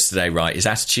his efforts today, right? His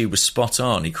attitude was spot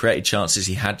on. He created chances.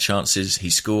 He had chances.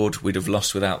 He scored. We'd have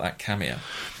lost without that cameo.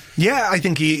 Yeah, I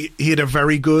think he had a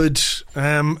very good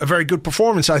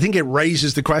performance. I think it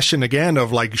raises the question again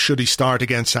of, like, should he start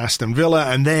against Aston Villa?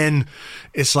 And then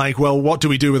it's like, well, what do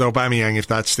we do with Aubameyang if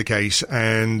that's the case?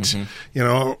 And, you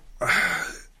know,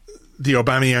 the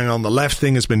Aubameyang on the left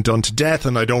thing has been done to death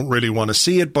and I don't really want to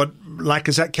see it. But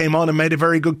Lacazette came on and made a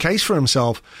very good case for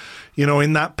himself. You know,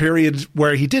 in that period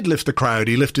where he did lift the crowd,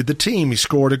 he lifted the team, he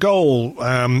scored a goal.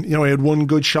 You know, he had one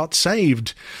good shot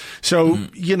saved. So,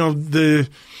 you know,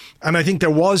 and I think there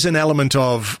was an element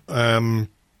of, you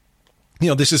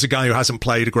know, this is a guy who hasn't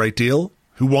played a great deal,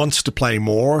 who wants to play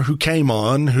more, who came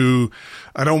on, who,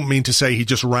 I don't mean to say he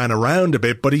just ran around a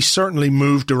bit, but he certainly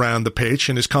moved around the pitch,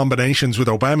 and his combinations with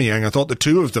Aubameyang, I thought the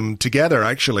two of them together,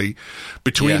 actually,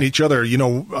 between each other, you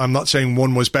know, I'm not saying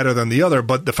one was better than the other,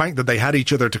 but the fact that they had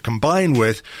each other to combine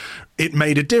with, it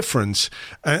made a difference.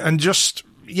 And just...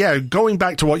 yeah, going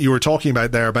back to what you were talking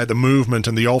about there, about the movement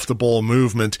and the off-the-ball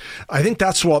movement, I think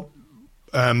that's what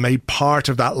made part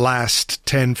of that last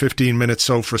 10, 15 minutes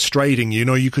so frustrating. You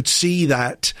know, you could see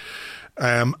that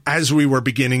as we were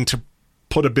beginning to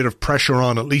put a bit of pressure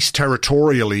on, at least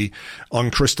territorially, on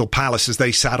Crystal Palace as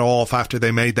they sat off after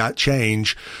they made that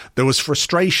change. There was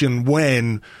frustration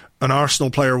when an Arsenal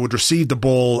player would receive the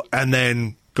ball and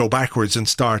then go backwards and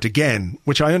start again,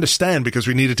 which I understand because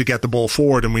we needed to get the ball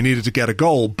forward and we needed to get a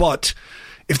goal. But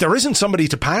if there isn't somebody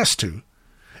to pass to,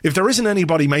 if there isn't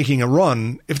anybody making a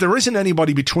run, if there isn't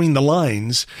anybody between the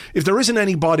lines, if there isn't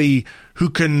anybody who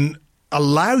can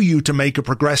allow you to make a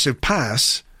progressive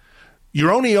pass,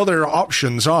 your only other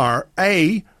options are,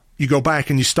 A, you go back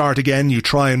and you start again, you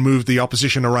try and move the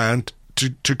opposition around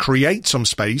to create some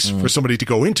space for somebody to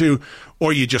go into,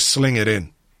 or you just sling it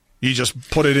in. You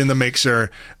just put it in the mixer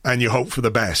and you hope for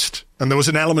the best. And there was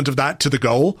an element of that to the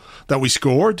goal that we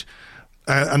scored,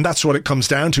 and that's what it comes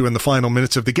down to in the final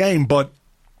minutes of the game. But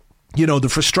you know, the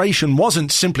frustration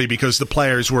wasn't simply because the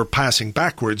players were passing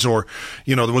backwards or,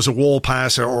 you know, there was a wall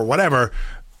pass or whatever.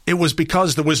 It was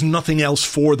because there was nothing else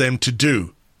for them to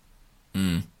do.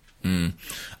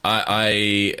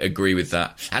 I agree with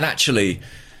that. And actually,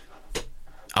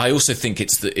 I also think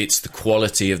it's the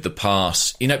quality of the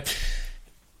pass. You know,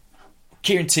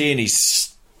 Kieran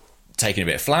Tierney's taking a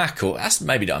bit of flack, or that's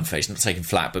maybe not unfair, he's not taking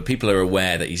flack, but people are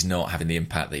aware that he's not having the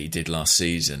impact that he did last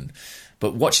season.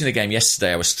 But watching the game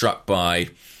yesterday, I was struck by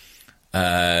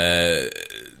the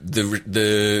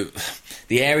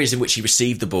areas in which he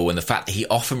received the ball and the fact that he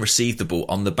often received the ball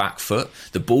on the back foot.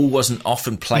 The ball wasn't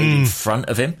often played in front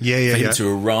of him for him to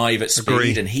arrive at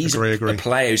speed. And he's a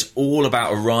player who's all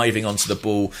about arriving onto the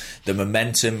ball, the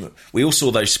momentum. We all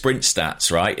saw those sprint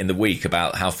stats, right, in the week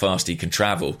about how fast he can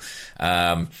travel.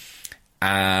 I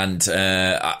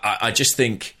just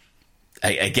think,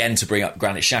 again, to bring up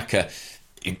Granit Xhaka,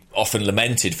 often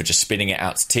lamented for just spinning it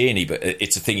out to Tierney, but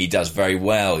it's a thing he does very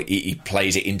well. He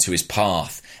plays it into his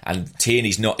path, and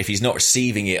Tierney's not, if he's not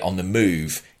receiving it on the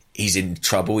move, he's in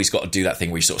trouble. He's got to do that thing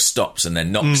where he sort of stops and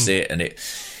then knocks it, and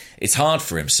it's hard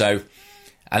for him. So,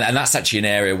 and that's actually an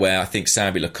area where I think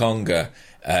Sambi Lokonga,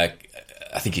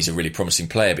 I think he's a really promising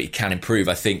player, but he can improve.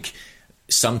 I think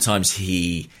sometimes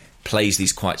he plays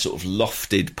these quite sort of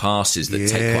lofted passes that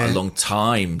take quite a long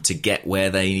time to get where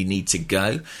they need to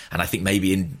go. And I think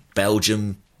maybe in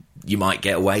Belgium you might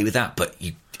get away with that, but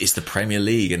it's the Premier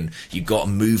League and you've got to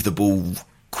move the ball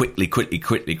quickly,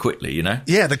 you know?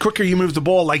 Yeah, the quicker you move the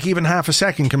ball, like even half a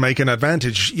second can make an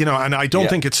advantage, you know, and I don't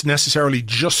think it's necessarily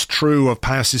just true of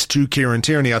passes to Kieran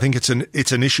Tierney. I think it's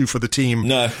an issue for the team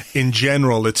in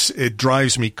general. It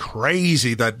drives me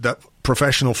crazy that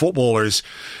professional footballers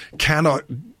cannot,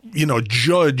 you know,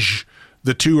 judge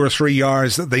the 2 or 3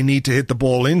 yards that they need to hit the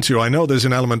ball into. I know there's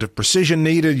an element of precision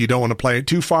needed. You don't want to play it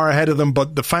too far ahead of them,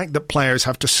 but the fact that players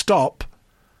have to stop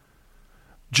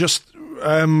just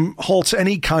halts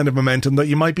any kind of momentum that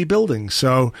you might be building.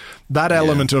 So that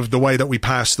element of the way that we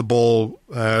pass the ball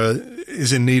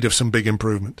is in need of some big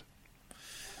improvement.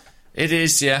 It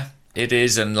is, it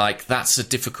is. And like, that's a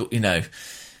difficult, you know,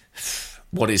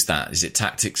 what is that? Is it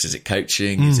tactics? Is it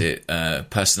coaching? Is it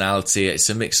personality? It's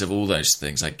a mix of all those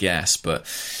things, I guess. But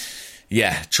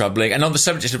yeah, troubling. And on the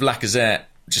subject of Lacazette,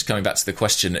 just coming back to the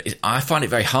question, I find it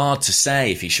very hard to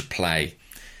say if he should play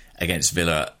against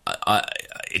Villa.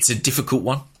 It's a difficult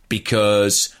one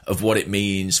because of what it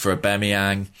means for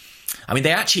Aubameyang. I mean,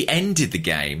 they actually ended the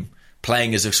game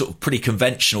playing as a sort of pretty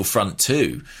conventional front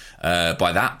two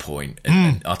by that point.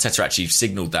 And Arteta actually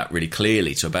signalled that really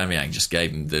clearly to Aubameyang, just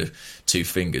gave him the 2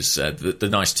 fingers, the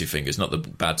nice 2 fingers, not the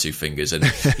bad 2 fingers. And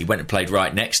he went and played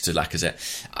right next to Lacazette.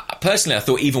 Personally, I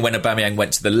thought even when Aubameyang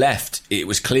went to the left, it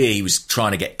was clear he was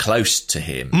trying to get close to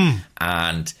him.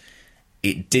 And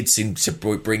it did seem to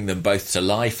bring them both to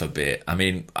life a bit. I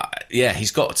mean,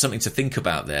 he's got something to think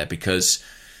about there because,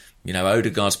 you know,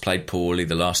 Odegaard's played poorly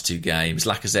the last 2 games.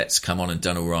 Lacazette's come on and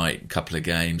done all right a couple of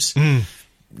games.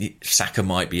 Saka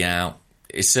might be out.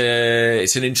 It's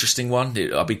an interesting one.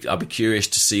 I'll be curious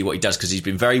to see what he does because he's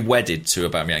been very wedded to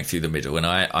Aubameyang through the middle, and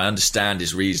I understand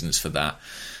his reasons for that.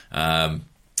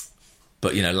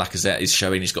 But, you know, Lacazette is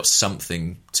showing he's got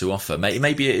something to offer.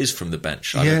 Maybe it is from the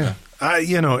bench. I don't know.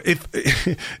 You know,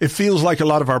 it feels like a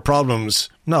lot of our problems,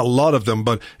 not a lot of them,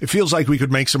 but it feels like we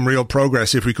could make some real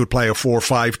progress if we could play a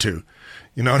 4-5-2.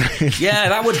 You know what I mean? Yeah,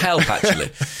 that would help,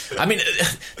 actually. I mean,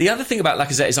 the other thing about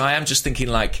Lacazette is I am just thinking,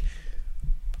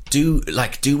 do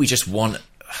we just want...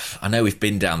 I know we've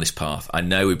been down this path.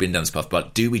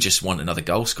 But do we just want another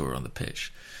goal scorer on the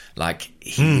pitch? Like,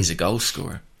 he is a goal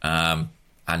scorer.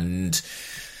 And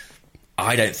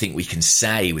I don't think we can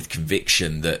say with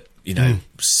conviction that, you know,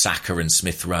 Saka and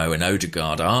Smith Rowe and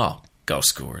Odegaard are goal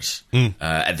scorers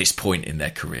at this point in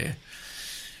their career.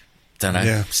 Don't know.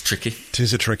 Yeah. It's tricky. It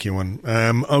is a tricky one.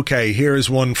 Okay, here is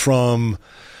one from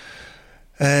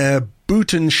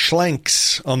Buten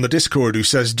Schlenks on the Discord who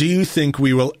says, do you think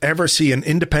we will ever see an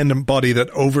independent body that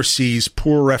oversees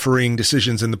poor refereeing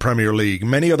decisions in the Premier League?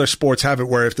 Many other sports have it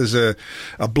where if there's a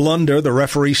blunder, the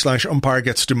referee/umpire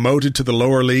gets demoted to the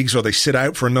lower leagues or they sit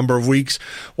out for a number of weeks.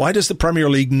 Why does the Premier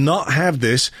League not have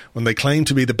this when they claim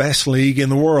to be the best league in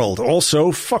the world?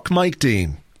 Also, fuck Mike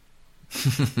Dean.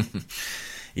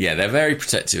 Yeah, they're very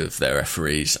protective of their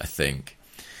referees, I think.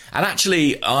 And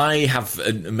actually, I have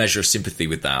a measure of sympathy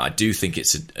with that. I do think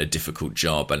it's a difficult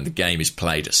job, and the game is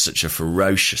played at such a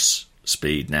ferocious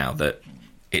speed now that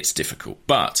it's difficult.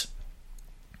 But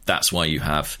that's why you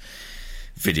have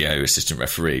video assistant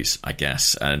referees, I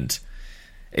guess. And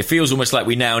it feels almost like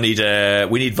we now need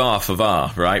VAR for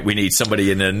VAR, right? We need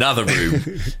somebody in another room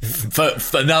for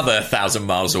another 1,000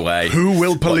 miles away. Who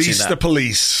will police the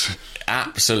police?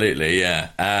 Absolutely,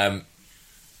 yeah.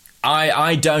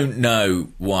 I don't know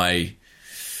why.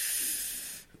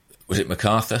 Was it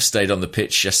MacArthur stayed on the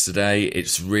pitch yesterday?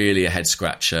 It's really a head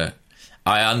scratcher.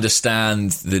 I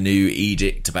understand the new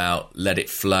edict about let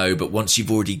it flow, but once you've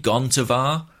already gone to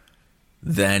VAR,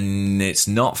 then it's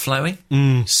not flowing.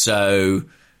 So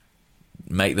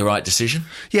make the right decision.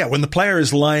 Yeah, when the player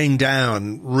is lying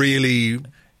down really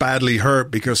badly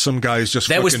hurt because some guy's just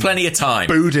there was plenty of time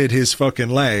booted his fucking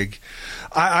leg.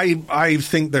 I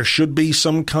think there should be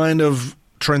some kind of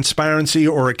transparency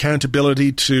or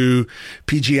accountability to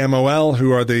PGMOL,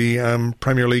 who are the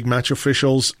Premier League Match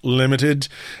Officials Limited.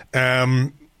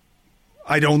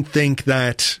 I don't think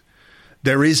that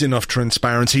there is enough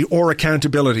transparency or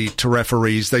accountability to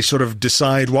referees. They sort of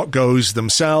decide what goes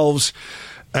themselves,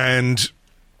 and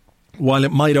while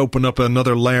it might open up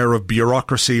another layer of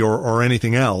bureaucracy or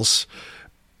anything else,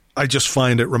 I just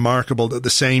find it remarkable that the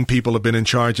same people have been in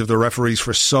charge of the referees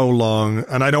for so long.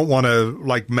 And I don't want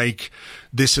to make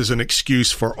this as an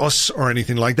excuse for us or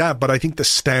anything like that, but I think the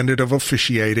standard of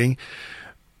officiating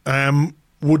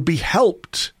would be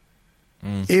helped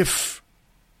if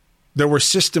there were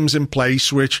systems in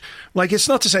place which, it's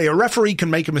not to say a referee can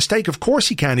make a mistake. Of course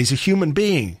he can. He's a human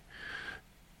being.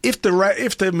 If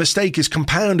the mistake is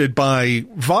compounded by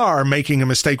VAR making a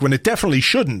mistake when it definitely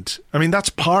shouldn't, that's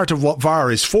part of what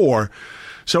VAR is for.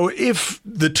 So if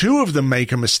the two of them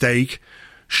make a mistake,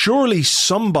 surely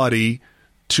somebody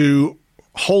to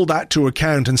hold that to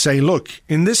account and say, look,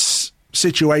 in this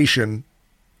situation,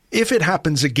 if it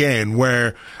happens again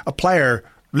where a player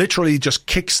literally just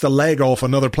kicks the leg off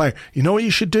another player, you know what you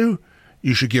should do?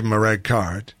 You should give him a red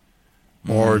card.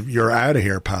 Or you're out of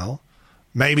here, pal.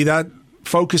 Maybe that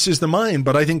focuses the mind,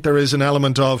 but I think there is an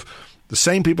element of the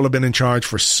same people have been in charge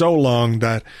for so long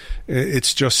that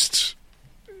it's just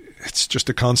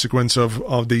a consequence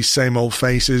of these same old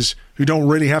faces who don't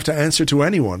really have to answer to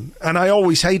anyone. And I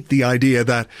always hate the idea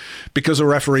that because a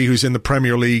referee who's in the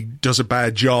Premier League does a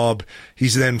bad job,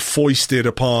 he's then foisted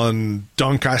upon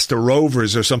Doncaster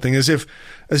Rovers or something, as if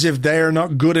they're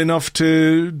not good enough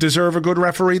to deserve a good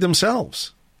referee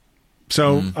themselves.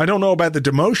 So I don't know about the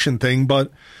demotion thing,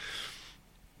 but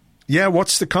yeah,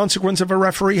 what's the consequence of a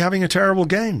referee having a terrible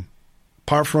game?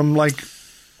 Apart from,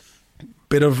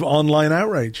 bit of online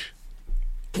outrage.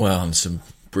 Well, and some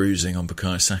bruising on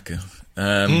Bukayo Saka.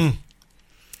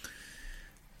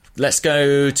 Let's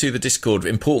go to the Discord.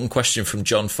 Important question from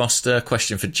John Foster.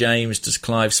 Question for James. Does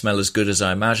Clive smell as good as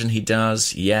I imagine he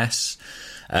does? Yes.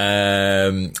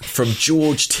 From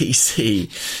George TC.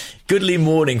 Goodly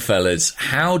morning, fellas.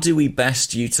 How do we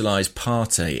best utilise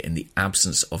Partey in the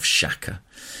absence of Xhaka?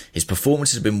 His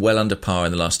performance has been well under par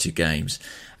in the last two games,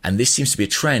 and this seems to be a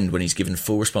trend when he's given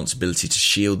full responsibility to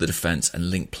shield the defence and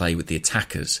link play with the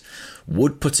attackers.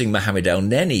 Would putting Mohamed El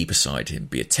Neni beside him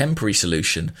be a temporary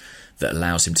solution that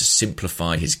allows him to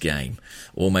simplify his game?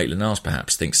 Or Maitland-Niles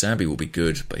perhaps thinks Sambi will be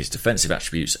good, but his defensive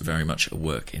attributes are very much a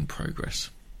work in progress.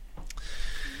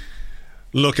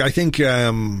 Look, I think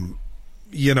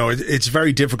it's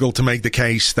very difficult to make the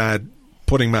case that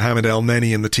putting Mohamed El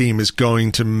Neni in the team is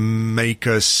going to make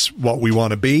us what we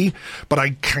want to be, but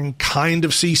I can kind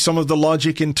of see some of the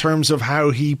logic in terms of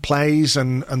how he plays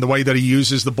and the way that he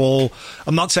uses the ball.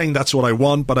 I'm not saying that's what I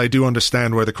want, but I do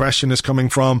understand where the question is coming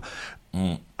from.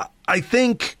 I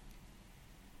think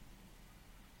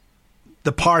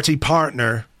the party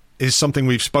partner is something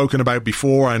we've spoken about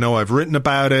before. I know I've written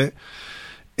about it.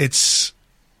 It's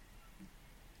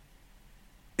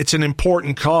an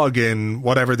important cog in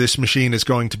whatever this machine is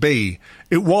going to be.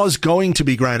 It was going to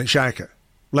be Granit Xhaka.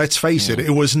 Let's face it.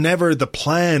 It was never the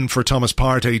plan for Thomas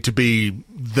Partey to be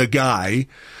the guy,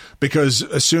 because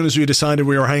as soon as we decided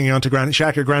we were hanging on to Granit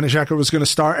Xhaka was going to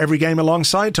start every game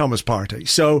alongside Thomas Partey.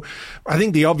 So I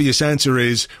think the obvious answer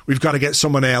is we've got to get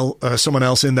someone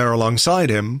else in there alongside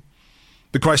him.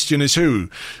 The question is who.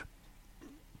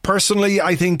 Personally,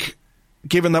 I think,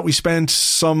 given that we spent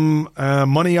some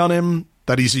money on him,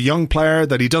 that he's a young player,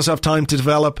 that he does have time to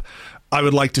develop, I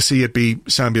would like to see it be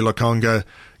Sambi Lokonga.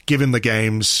 Give him the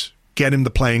games, get him the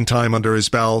playing time under his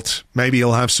belt. Maybe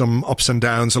he'll have some ups and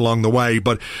downs along the way,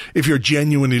 but if you're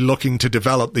genuinely looking to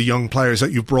develop the young players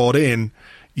that you've brought in,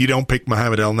 you don't pick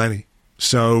Mohamed El Neni.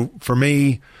 So for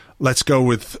me, let's go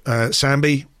with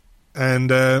Sambi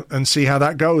and see how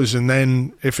that goes. And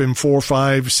then if in 4,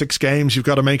 5, 6 games you've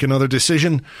got to make another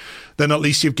decision, then at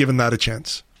least you've given that a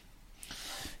chance.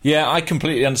 Yeah, I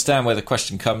completely understand where the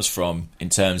question comes from in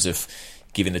terms of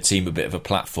giving the team a bit of a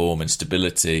platform and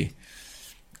stability.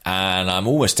 And I'm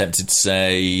almost tempted to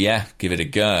say, yeah, give it a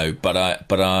go. But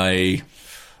I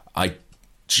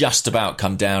just about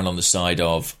come down on the side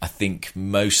of, I think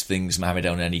most things Mohamed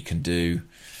El Neni can do,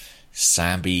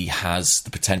 Sambi has the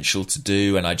potential to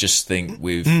do. And I just think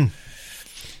we've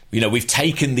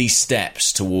taken these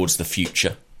steps towards the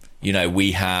future.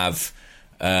 We have,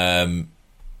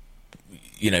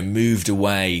 moved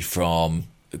away from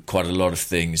quite a lot of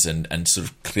things and sort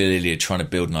of clearly are trying to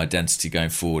build an identity going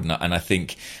forward. And I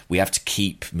think we have to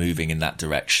keep moving in that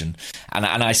direction. And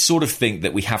I sort of think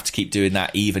that we have to keep doing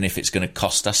that even if it's going to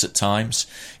cost us at times,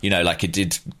 like it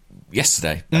did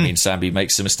yesterday. I mean, Sambi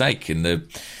makes a mistake in the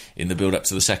build-up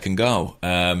to the second goal.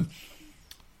 That,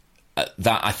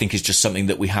 I think, is just something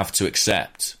that we have to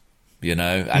accept, And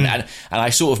I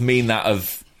sort of mean that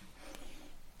of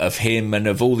him and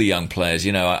of all the young players,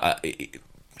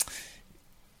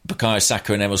 Bukayo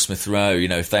Saka and Emile Smith-Rowe,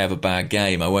 if they have a bad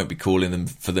game, I won't be calling them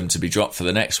for them to be dropped for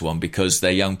the next one because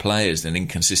they're young players and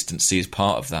inconsistency is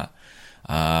part of that.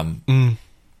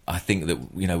 I think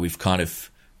that, we've kind of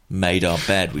made our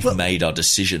bed. We've made our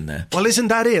decision there. Well, isn't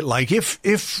that it? Like if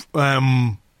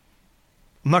I'm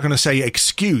not going to say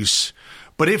excuse,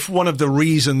 but if one of the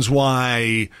reasons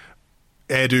why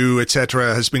Edu,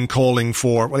 etc., has been calling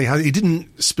for, he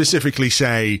didn't specifically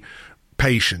say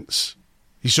patience.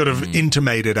 He sort of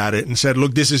intimated at it and said,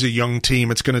 look, this is a young team.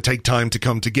 It's going to take time to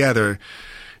come together.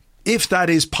 If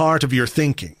that is part of your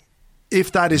thinking,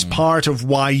 if that is part of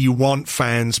why you want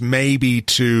fans maybe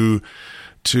to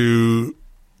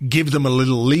give them a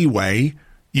little leeway,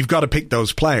 you've got to pick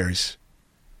those players.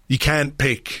 You can't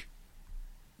pick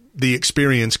the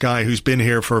experienced guy who's been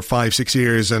here for 5-6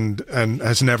 years and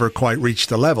has never quite reached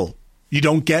the level. You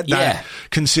don't get that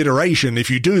consideration if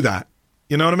you do that.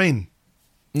 You know what I mean?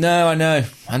 No, I know.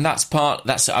 And that's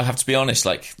I have to be honest,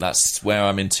 that's where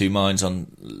I'm in two minds on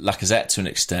Lacazette to an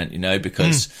extent,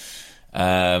 because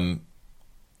on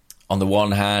the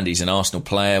one hand, he's an Arsenal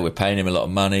player, we're paying him a lot of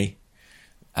money,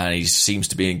 and he seems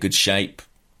to be in good shape.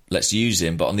 Let's use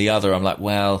him. But on the other, I'm like,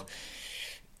 well,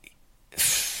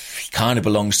 he kind of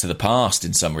belongs to the past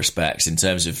in some respects in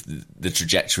terms of the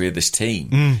trajectory of this team.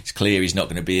 It's clear he's not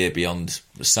going to be here beyond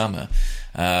the summer.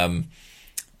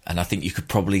 And I think you could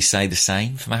probably say the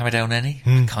same for Mohamed El Neni,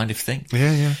 I kind of think.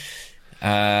 Yeah.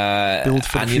 Build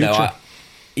for the future.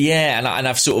 And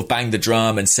I've sort of banged the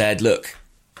drum and said, look,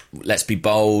 let's be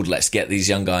bold, let's get these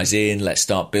young guys in, let's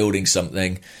start building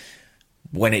something.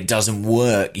 When it doesn't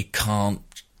work, you can't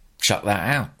chuck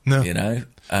that out, no.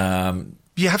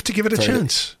 You have to give it a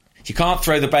chance. You can't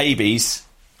throw the babies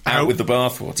out with the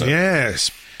bathwater. Yeah,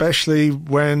 especially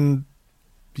when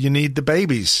you need the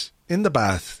babies in the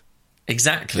bath.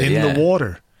 Exactly, in the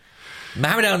water.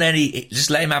 Mohamed El Neni, just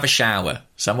let him have a shower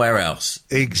somewhere else.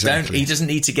 Exactly. He doesn't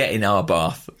need to get in our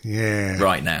bath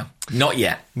right now. Not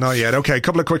yet. Okay, a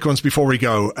couple of quick ones before we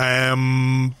go.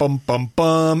 Emile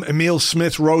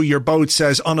Smith-Rowe, your boat,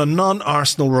 says, on a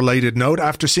non-Arsenal related note,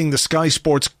 after seeing the Sky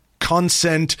Sports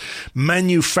consent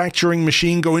manufacturing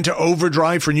machine go into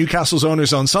overdrive for Newcastle's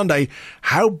owners on Sunday,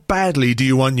 how badly do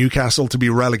you want Newcastle to be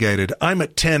relegated? I'm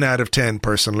at 10 out of 10,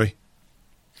 personally.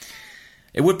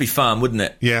 It would be fun, wouldn't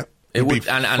it? Yeah. It would be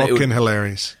fucking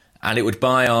hilarious. And it would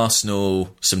buy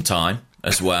Arsenal some time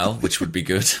as well, which would be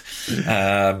good.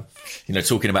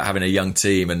 Talking about having a young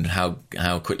team and how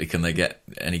quickly can they get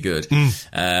any good.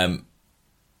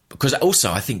 Because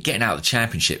also, I think getting out of the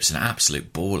Championship is an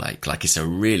absolute ball ache. Like, it's a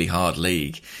really hard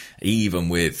league, even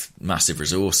with massive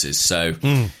resources. So,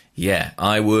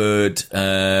 I would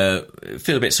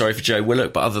feel a bit sorry for Joe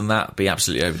Willock, but other than that, be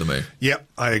absolutely over the moon. Yep,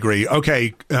 I agree.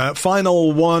 Okay,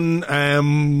 final one.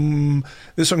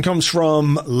 This one comes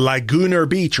from Laguna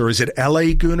Beach, or is it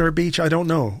LA Gooner Beach? I don't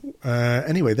know.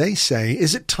 Anyway, they say,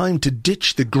 is it time to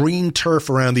ditch the green turf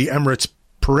around the Emirates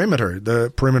perimeter,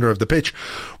 the perimeter of the pitch?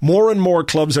 More and more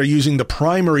clubs are using the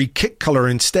primary kit colour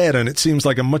instead, and it seems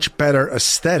like a much better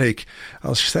aesthetic.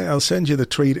 I'll send you the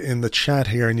tweet in the chat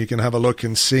here, and you can have a look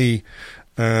and see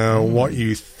what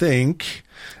you think.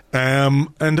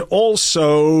 And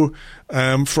also,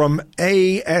 From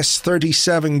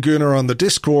AS37 Gunnar on the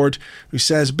Discord, who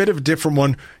says, a bit of a different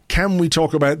one. Can we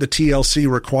talk about the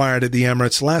TLC required at the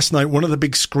Emirates? Last night, one of the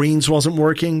big screens wasn't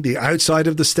working. The outside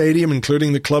of the stadium,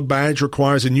 including the club badge,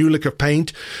 requires a new lick of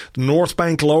paint. The North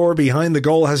Bank lower behind the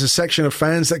goal has a section of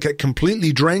fans that get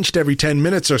completely drenched every 10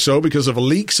 minutes or so because of a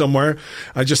leak somewhere.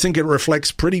 I just think it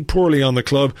reflects pretty poorly on the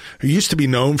club, who used to be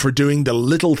known for doing the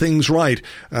little things right.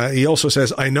 He also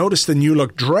says, I noticed the new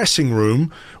look dressing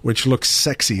room, which looks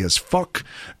sexy as fuck.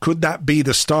 Could that be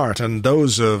the start? And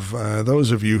those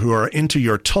of you who are into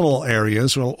your tunnel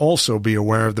areas will also be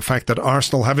aware of the fact that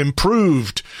Arsenal have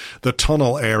improved the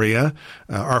tunnel area,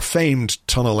 our famed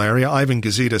tunnel area. Ivan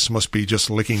Gazidis must be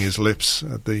just licking his lips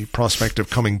at the prospect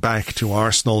of coming back to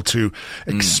Arsenal to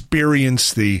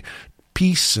experience the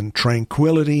peace and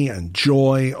tranquility and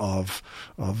joy of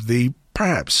the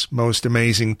perhaps most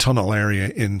amazing tunnel area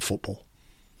in football.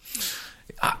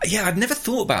 Yeah, I'd never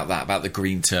thought about that, about the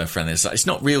green turf. It's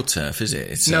not real turf, is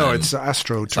it? It's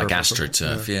AstroTurf. It's like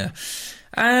AstroTurf, yeah.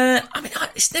 I mean,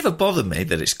 it's never bothered me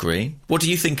that it's green. What do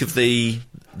you think of the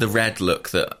red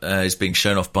look that is being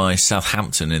shown off by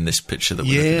Southampton in this picture that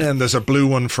we're looking at? And there's a blue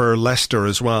one for Leicester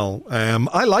as well.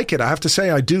 I like it. I have to say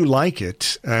I do like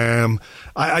it.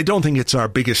 I don't think it's our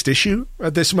biggest issue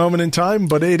at this moment in time,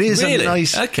 but it is really? A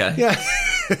nice... Okay. Yeah.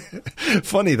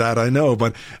 Funny that, I know,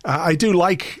 but I do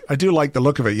like the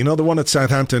look of it. You know, the one at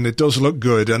Southampton, it does look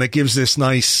good, and it gives this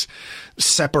nice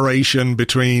separation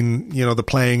between, you know, the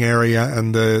playing area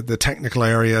and the technical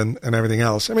area and everything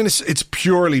else. I mean, it's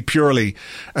purely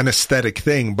an aesthetic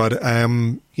thing, but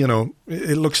you know,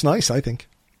 it looks nice, I think.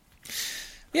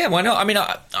 Yeah, why not? I mean,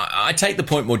 I take the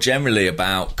point more generally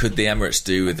about could the Emirates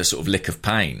do with a sort of lick of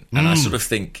paint, and I sort of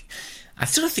think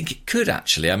it could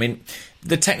actually. I mean,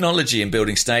 the technology in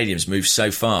building stadiums moves so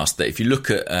fast that if you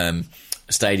look at a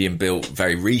stadium built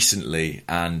very recently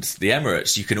and the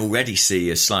Emirates, you can already see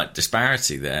a slight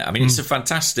disparity there. I mean, it's a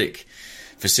fantastic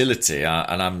facility,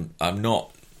 and I'm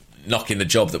not knocking the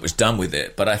job that was done with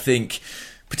it, but I think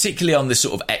particularly on this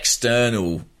sort of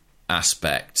external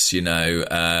aspects, you know,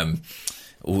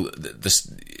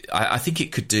 I think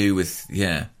it could do with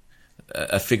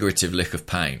a figurative lick of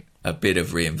paint. A bit of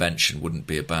reinvention wouldn't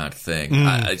be a bad thing.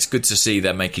 It's good to see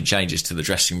they're making changes to the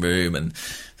dressing room and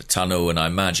the tunnel, and I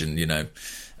imagine, you know,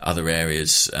 other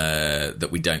areas that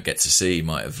we don't get to see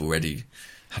might have already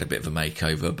had a bit of a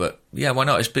makeover. But yeah, why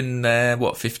not? It's been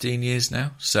 15 years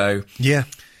now, so yeah,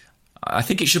 I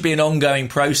think it should be an ongoing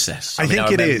process. I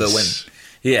think it is.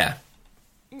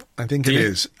 I think it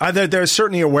is. They're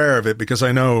certainly aware of it, because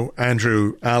I know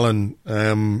Andrew Allen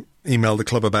emailed the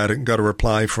club about it and got a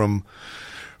reply from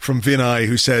Vinay,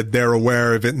 who said they're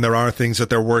aware of it and there are things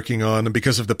that they're working on. And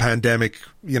because of the pandemic,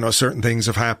 you know, certain things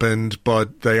have happened,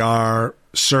 but they are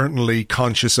certainly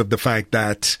conscious of the fact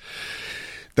that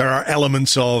there are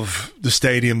elements of the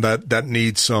stadium that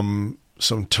need some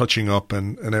touching up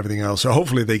and everything else. So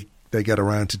hopefully they get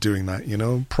around to doing that, you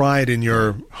know. Pride in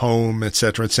your home, et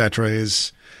cetera,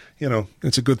 is, you know,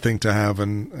 it's a good thing to have.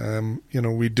 And, you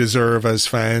know, we deserve as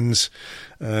fans,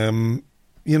 you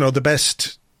know, the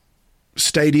best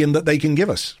stadium that they can give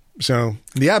us. So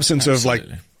in the absence of like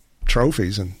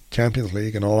trophies and Champions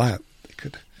League and all that, they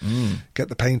could get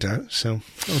the paint out. So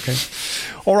okay,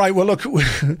 all right, well look,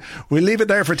 we'll leave it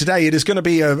there for today. It is going to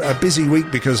be a busy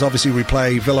week, because obviously we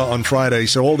play Villa on Friday,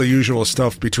 so all the usual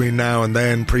stuff between now and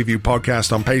then. Preview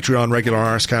podcast on Patreon, regular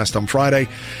Arscast on Friday.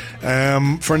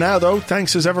 For now though,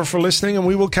 thanks as ever for listening, and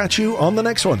we will catch you on the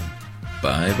next one.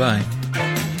 Bye bye.